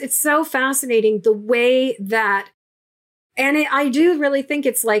it's so fascinating the way that, and I do really think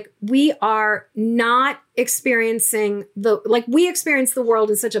it's like we are not experiencing we experience the world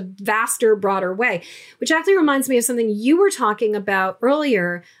in such a vaster, broader way, which actually reminds me of something you were talking about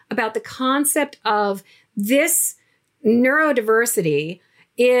earlier about the concept of this neurodiversity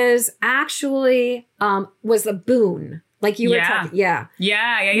is actually was a boon. Like you were talking.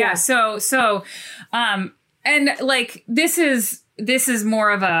 Yeah. So, and like this is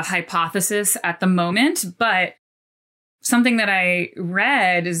more of a hypothesis at the moment, but something that I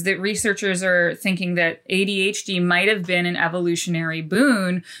read is that researchers are thinking that ADHD might have been an evolutionary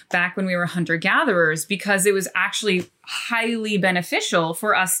boon back when we were hunter-gatherers, because it was actually highly beneficial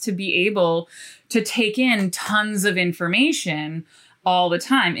for us to be able to take in tons of information all the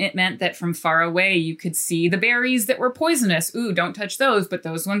time. It meant that from far away, you could see the berries that were poisonous. Ooh, don't touch those, but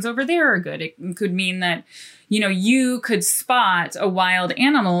those ones over there are good. It could mean that, you could spot a wild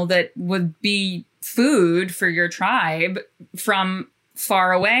animal that would be food for your tribe from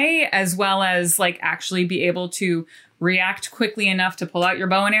far away, as well as like actually be able to react quickly enough to pull out your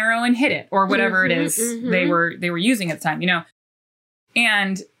bow and arrow and hit it, or whatever it is they were using at the time,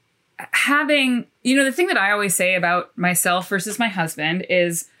 and having, the thing that I always say about myself versus my husband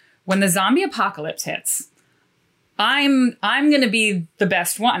is when the zombie apocalypse hits, I'm going to be the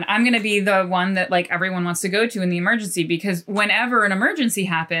best one. I'm going to be the one that like everyone wants to go to in the emergency, because whenever an emergency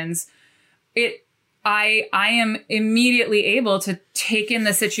happens, I am immediately able to take in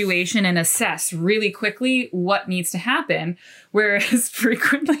the situation and assess really quickly what needs to happen. Whereas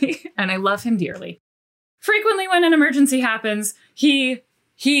frequently, and I love him dearly, frequently when an emergency happens, he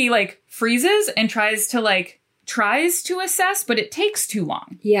like freezes and tries to assess, but it takes too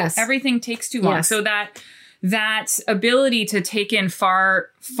long. Yes. Everything takes too long. Yes. So that ability to take in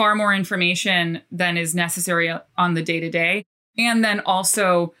far more information than is necessary on the day-to-day, and then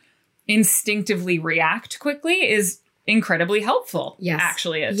also instinctively react quickly is incredibly helpful. Yes.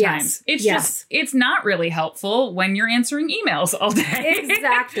 Actually, at times. It's not really helpful when you're answering emails all day.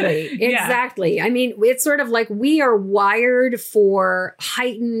 Exactly. I mean, it's sort of like we are wired for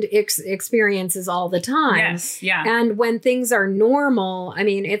heightened experiences all the time. Yes. Yeah. And when things are normal, I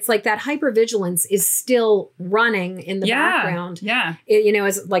mean, it's like that hypervigilance is still running in the background. Yeah.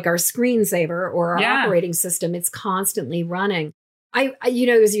 As like our screensaver or our operating system, it's constantly running.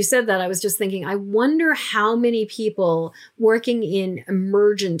 As you said that, I was just thinking, I wonder how many people working in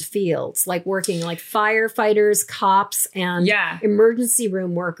emergent fields, like working like firefighters, cops, and emergency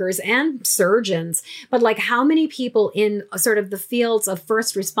room workers and surgeons, but like how many people in sort of the fields of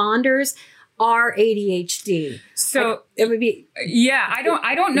first responders are ADHD. So like, it would be, I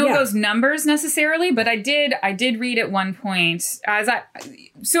don't know those numbers necessarily, but I did read at one point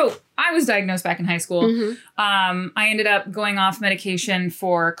so I was diagnosed back in high school. I ended up going off medication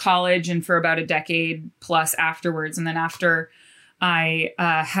for college and for about a decade plus afterwards. And then after I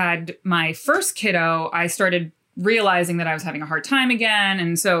had my first kiddo, I started realizing that I was having a hard time again.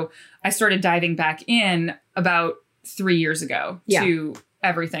 And so I started diving back in about 3 years ago to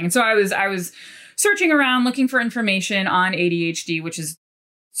everything. And so I was searching around looking for information on ADHD, which is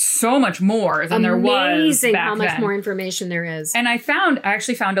so much more than there was back how much then. More information there is. And I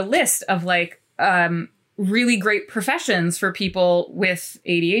actually found a list of like really great professions for people with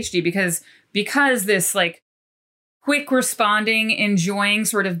ADHD, because this like quick responding, enjoying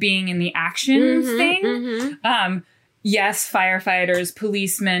sort of being in the action thing. Yes, firefighters,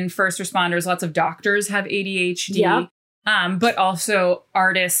 policemen, first responders, lots of doctors have ADHD. Yep. But also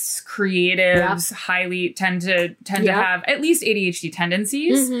artists, creatives tend to have at least ADHD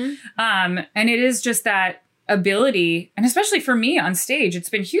tendencies. And it is just that ability. And especially for me on stage, it's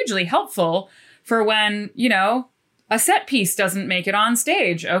been hugely helpful for when, a set piece doesn't make it on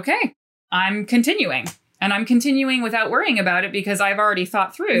stage. Okay, I'm continuing. And I'm continuing without worrying about it because I've already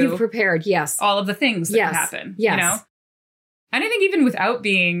thought through. You've prepared, all of the things that could happen. Yes. And I think even without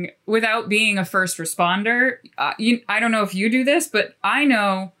being a first responder, I don't know if you do this, but I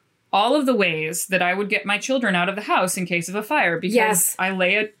know all of the ways that I would get my children out of the house in case of a fire because I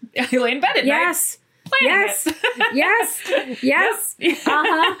lay in bed at night. Yes.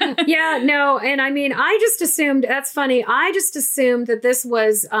 Yeah, no. And I mean, I just assumed, that's funny. I just assumed that this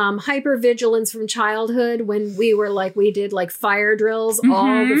was hypervigilance from childhood when we did like fire drills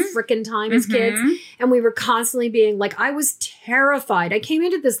all the frickin' time as kids. And we were constantly being like, I was terrified. I came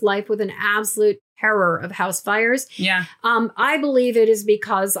into this life with an absolute terror of house fires. Yeah. I believe it is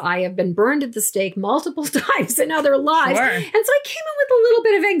because I have been burned at the stake multiple times in other lives. Sure. And so I came in with a little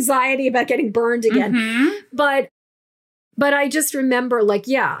bit of anxiety about getting burned again. But I just remember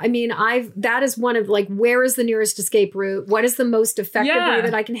that is one of like, where is the nearest escape route? What is the most effective way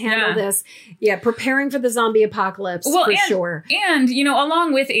that I can handle this? Yeah. Preparing for the zombie apocalypse sure. And,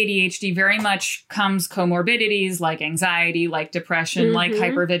 along with ADHD very much comes comorbidities like anxiety, like depression, like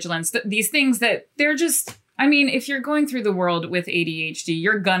hypervigilance, these things that they're just, if you're going through the world with ADHD,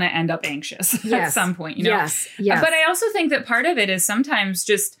 you're going to end up anxious at some point, Yes. But I also think that part of it is sometimes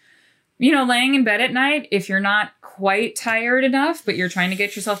just, laying in bed at night, if you're not quite tired enough, but you're trying to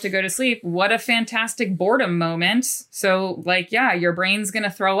get yourself to go to sleep, what a fantastic boredom moment. So your brain's going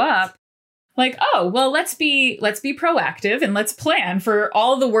to throw up. Like, oh, well, let's be proactive and let's plan for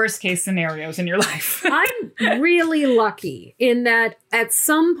all the worst case scenarios in your life. I'm really lucky in that at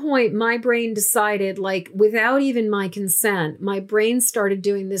some point my brain decided, like, without even my consent, my brain started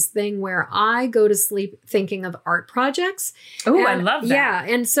doing this thing where I go to sleep thinking of art projects. Oh, I love that. Yeah.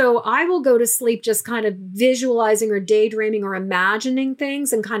 And so I will go to sleep just kind of visualizing or daydreaming or imagining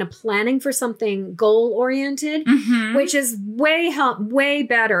things and kind of planning for something goal oriented, which is way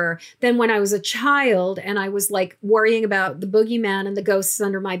better than when I was a child and I was like worrying about the boogeyman and the ghosts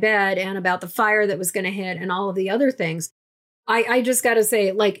under my bed and about the fire that was going to hit and all of the other things. I just got to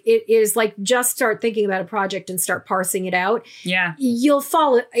say, like, it is like, just start thinking about a project and start parsing it out. Yeah. You'll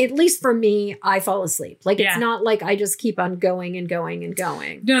fall, at least for me, I fall asleep. Like, it's not like I just keep on going and going and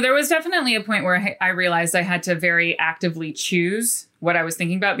going. No, there was definitely a point where I realized I had to very actively choose what I was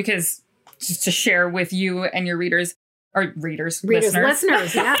thinking about, because just to share with you and your listeners,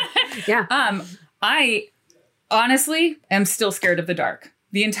 yeah. Yeah. I honestly am still scared of the dark.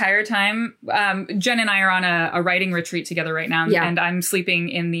 The entire time, Jen and I are on a writing retreat together right now, and I'm sleeping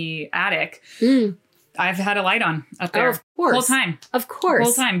in the attic. I've had a light on up there. Oh, of course. Whole time. Of course.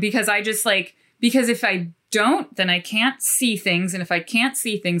 Whole time. Because I just because if I don't, then I can't see things. And if I can't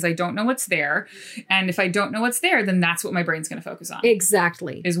see things, I don't know what's there. And if I don't know what's there, then that's what my brain's going to focus on.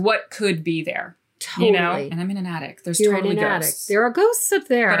 Exactly. Is what could be there. Totally. You know? And I'm in an attic. There's You're totally in an ghosts. Attic. There are ghosts up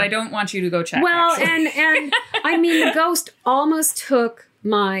there. But I don't want you to go check. Well, actually. and I mean, the ghost almost took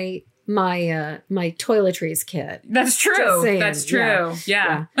my toiletries kit. That's true. Just saying. That's true.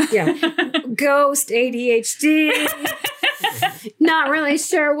 Yeah. Ghost, ADHD. Not really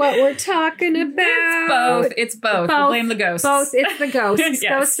sure what we're talking about. It's both. We'll blame the ghosts. Both. It's the ghosts. Yes.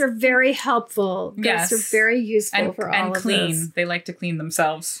 Ghosts are very helpful. Ghosts are very useful for all and of clean. this. They like to clean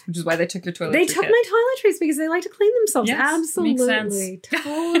themselves, which is why they took your toiletries. They took my toiletries because they like to clean themselves. Yes, absolutely. makes sense.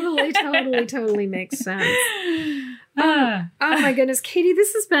 Totally makes sense. Oh my goodness, Katie,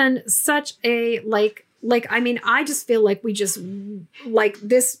 this has been such a I mean, I just feel like we just like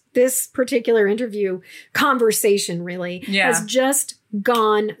this particular interview conversation really has just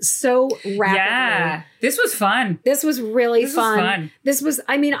gone so rapidly. Yeah. This was fun. This was really fun. This was,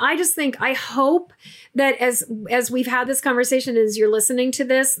 I mean, I just think, I hope that as we've had this conversation, as you're listening to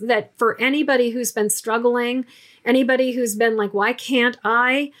this, that for anybody who's been struggling, anybody who's been like, why can't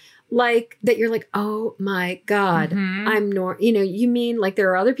I? Like that you're like, oh my God, you mean like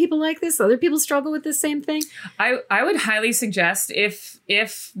there are other people like this? Other people struggle with the same thing? I would highly suggest if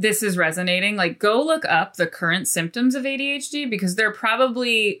this is resonating, like go look up the current symptoms of ADHD, because they're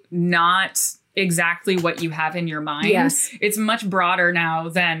probably not exactly what you have in your mind. Yes. It's much broader now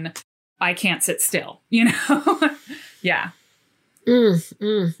than I can't sit still, you know? Yeah.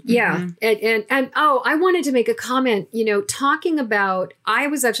 Yeah. And I wanted to make a comment, talking about, I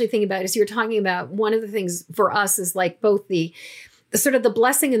was actually thinking about, as you're talking about, one of the things for us is like both the sort of the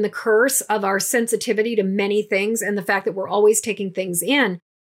blessing and the curse of our sensitivity to many things and the fact that we're always taking things in.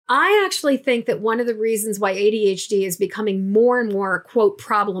 I actually think that one of the reasons why ADHD is becoming more and more, quote,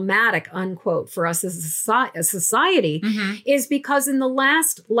 problematic, unquote, for us as a society is because in the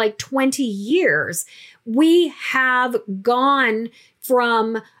last 20 years, we have gone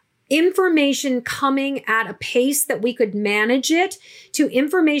from information coming at a pace that we could manage it to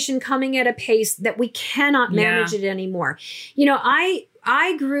information coming at a pace that we cannot manage it anymore.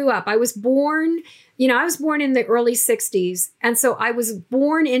 I grew up, I was born in the early 60s. And so I was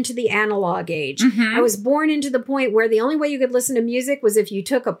born into the analog age. I was born into the point where the only way you could listen to music was if you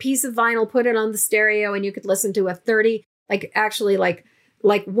took a piece of vinyl, put it on the stereo, and you could listen to a 30,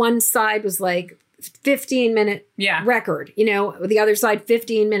 one side was 15-minute record, the other side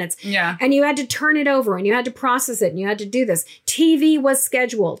 15 minutes. Yeah. And you had to turn it over and you had to process it and you had to do this. TV was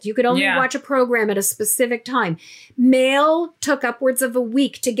scheduled. You could only watch a program at a specific time. Mail took upwards of a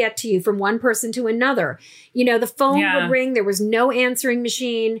week to get to you from one person to another. The phone would ring. There was no answering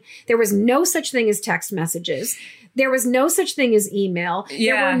machine. There was no such thing as text messages. There was no such thing as email.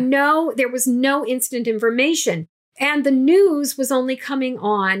 Yeah. There was no instant information. And the news was only coming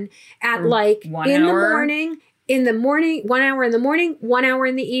on at 1 hour in the morning, 1 hour in the morning, 1 hour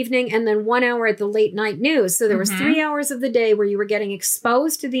in the evening, and then 1 hour at the late night news. So there was 3 hours of the day where you were getting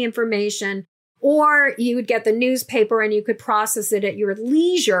exposed to the information, or you would get the newspaper and you could process it at your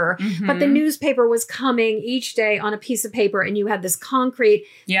leisure. But the newspaper was coming each day on a piece of paper and you had this concrete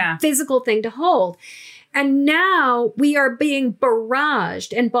physical thing to hold. And now we are being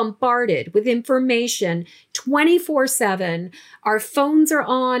barraged and bombarded with information 24/7. Our phones are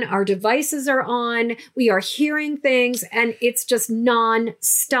on, our devices are on, we are hearing things, and it's just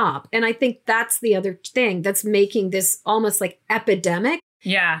nonstop. And I think that's the other thing that's making this almost like epidemic.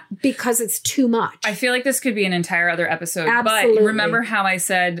 Yeah. because it's too much. I feel like this could be an entire other episode. Absolutely. But remember how I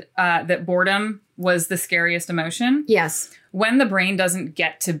said that boredom was the scariest emotion? Yes. When the brain doesn't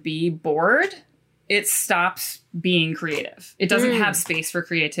get to be bored, it stops being creative. It doesn't have space for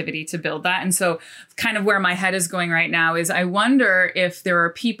creativity to build that. And so kind of where my head is going right now is I wonder if there are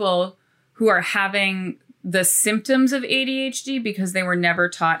people who are having the symptoms of ADHD because they were never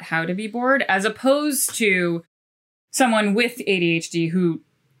taught how to be bored, as opposed to someone with ADHD who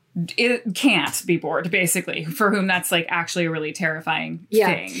it can't be bored, basically, for whom that's like actually a really terrifying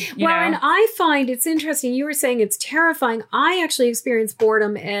thing. You know? And I find it's interesting. You were saying it's terrifying. I actually experience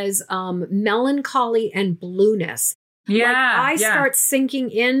boredom as melancholy and blueness. Yeah. Like I start sinking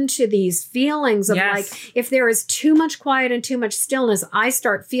into these feelings of like, if there is too much quiet and too much stillness, I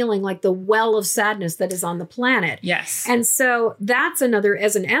start feeling like the well of sadness that is on the planet. Yes. And so that's another,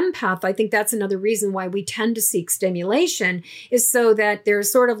 as an empath, I think that's another reason why we tend to seek stimulation, is so that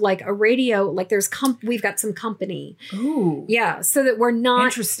there's sort of like a radio, like there's, we've got some company. Ooh. Yeah. So that we're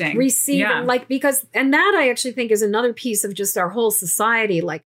not receiving, like, because, and that I actually think is another piece of just our whole society,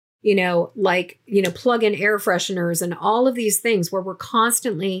 like, plug-in air fresheners and all of these things where we're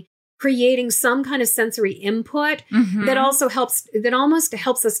constantly creating some kind of sensory input that also helps, that almost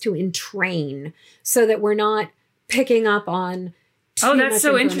helps us to entrain so that we're not picking up on too that's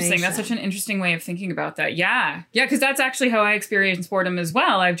so much interesting. That's such an interesting way of thinking about that. Yeah. Yeah, because that's actually how I experience boredom as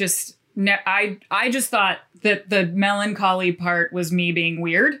well. I've just... I just thought that the melancholy part was me being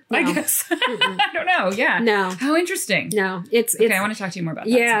weird, I guess. I don't know. Yeah. No. How interesting. No. It's I want to talk to you more about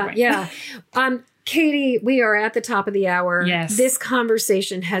that. Yeah. Katie, we are at the top of the hour. Yes. This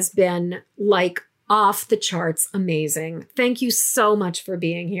conversation has been like off the charts amazing. Thank you so much for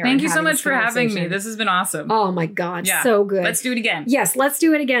being here. Thank you so much for having me. This has been awesome. Oh my God. Yeah. So good. Let's do it again. Yes, let's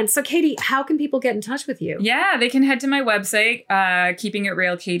do it again. So Katie, how can people get in touch with you? Yeah, they can head to my website,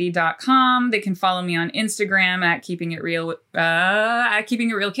 keepingitrealkatie.com. They can follow me on Instagram at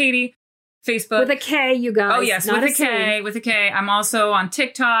keepingitrealkatie. Facebook. With a K, you guys. Oh, yes. With a K. I'm also on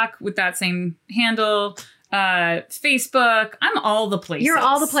TikTok with that same handle. Facebook. I'm all the places. You're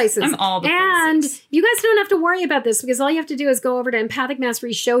all the places. I'm all the places. And you guys don't have to worry about this because all you have to do is go over to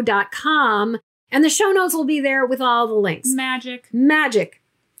empathicmasteryshow.com and the show notes will be there with all the links. Magic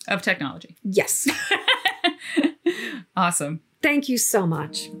of technology. Yes. Awesome. Thank you so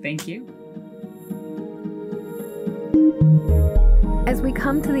much. Thank you. As we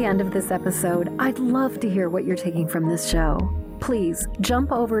come to the end of this episode, I'd love to hear what you're taking from this show. Please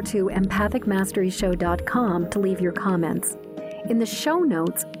jump over to empathicmasteryshow.com to leave your comments. In the show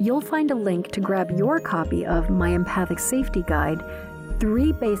notes, you'll find a link to grab your copy of my Empathic Safety Guide,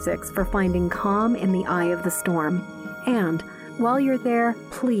 3 Basics for Finding Calm in the Eye of the Storm. And while you're there,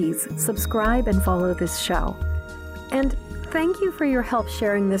 please subscribe and follow this show. And thank you for your help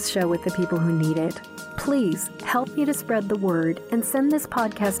sharing this show with the people who need it. Please help me to spread the word and send this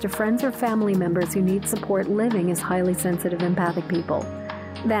podcast to friends or family members who need support living as highly sensitive empathic people.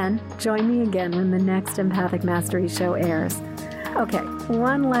 Then join me again when the next Empathic Mastery Show airs. Okay,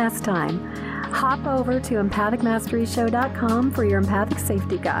 one last time. Hop over to empathicmasteryshow.com for your Empathic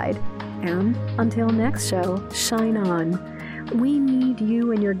Safety Guide. And until next show, shine on. We need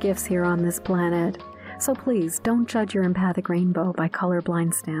you and your gifts here on this planet. So please don't judge your empathic rainbow by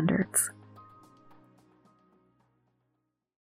colorblind standards.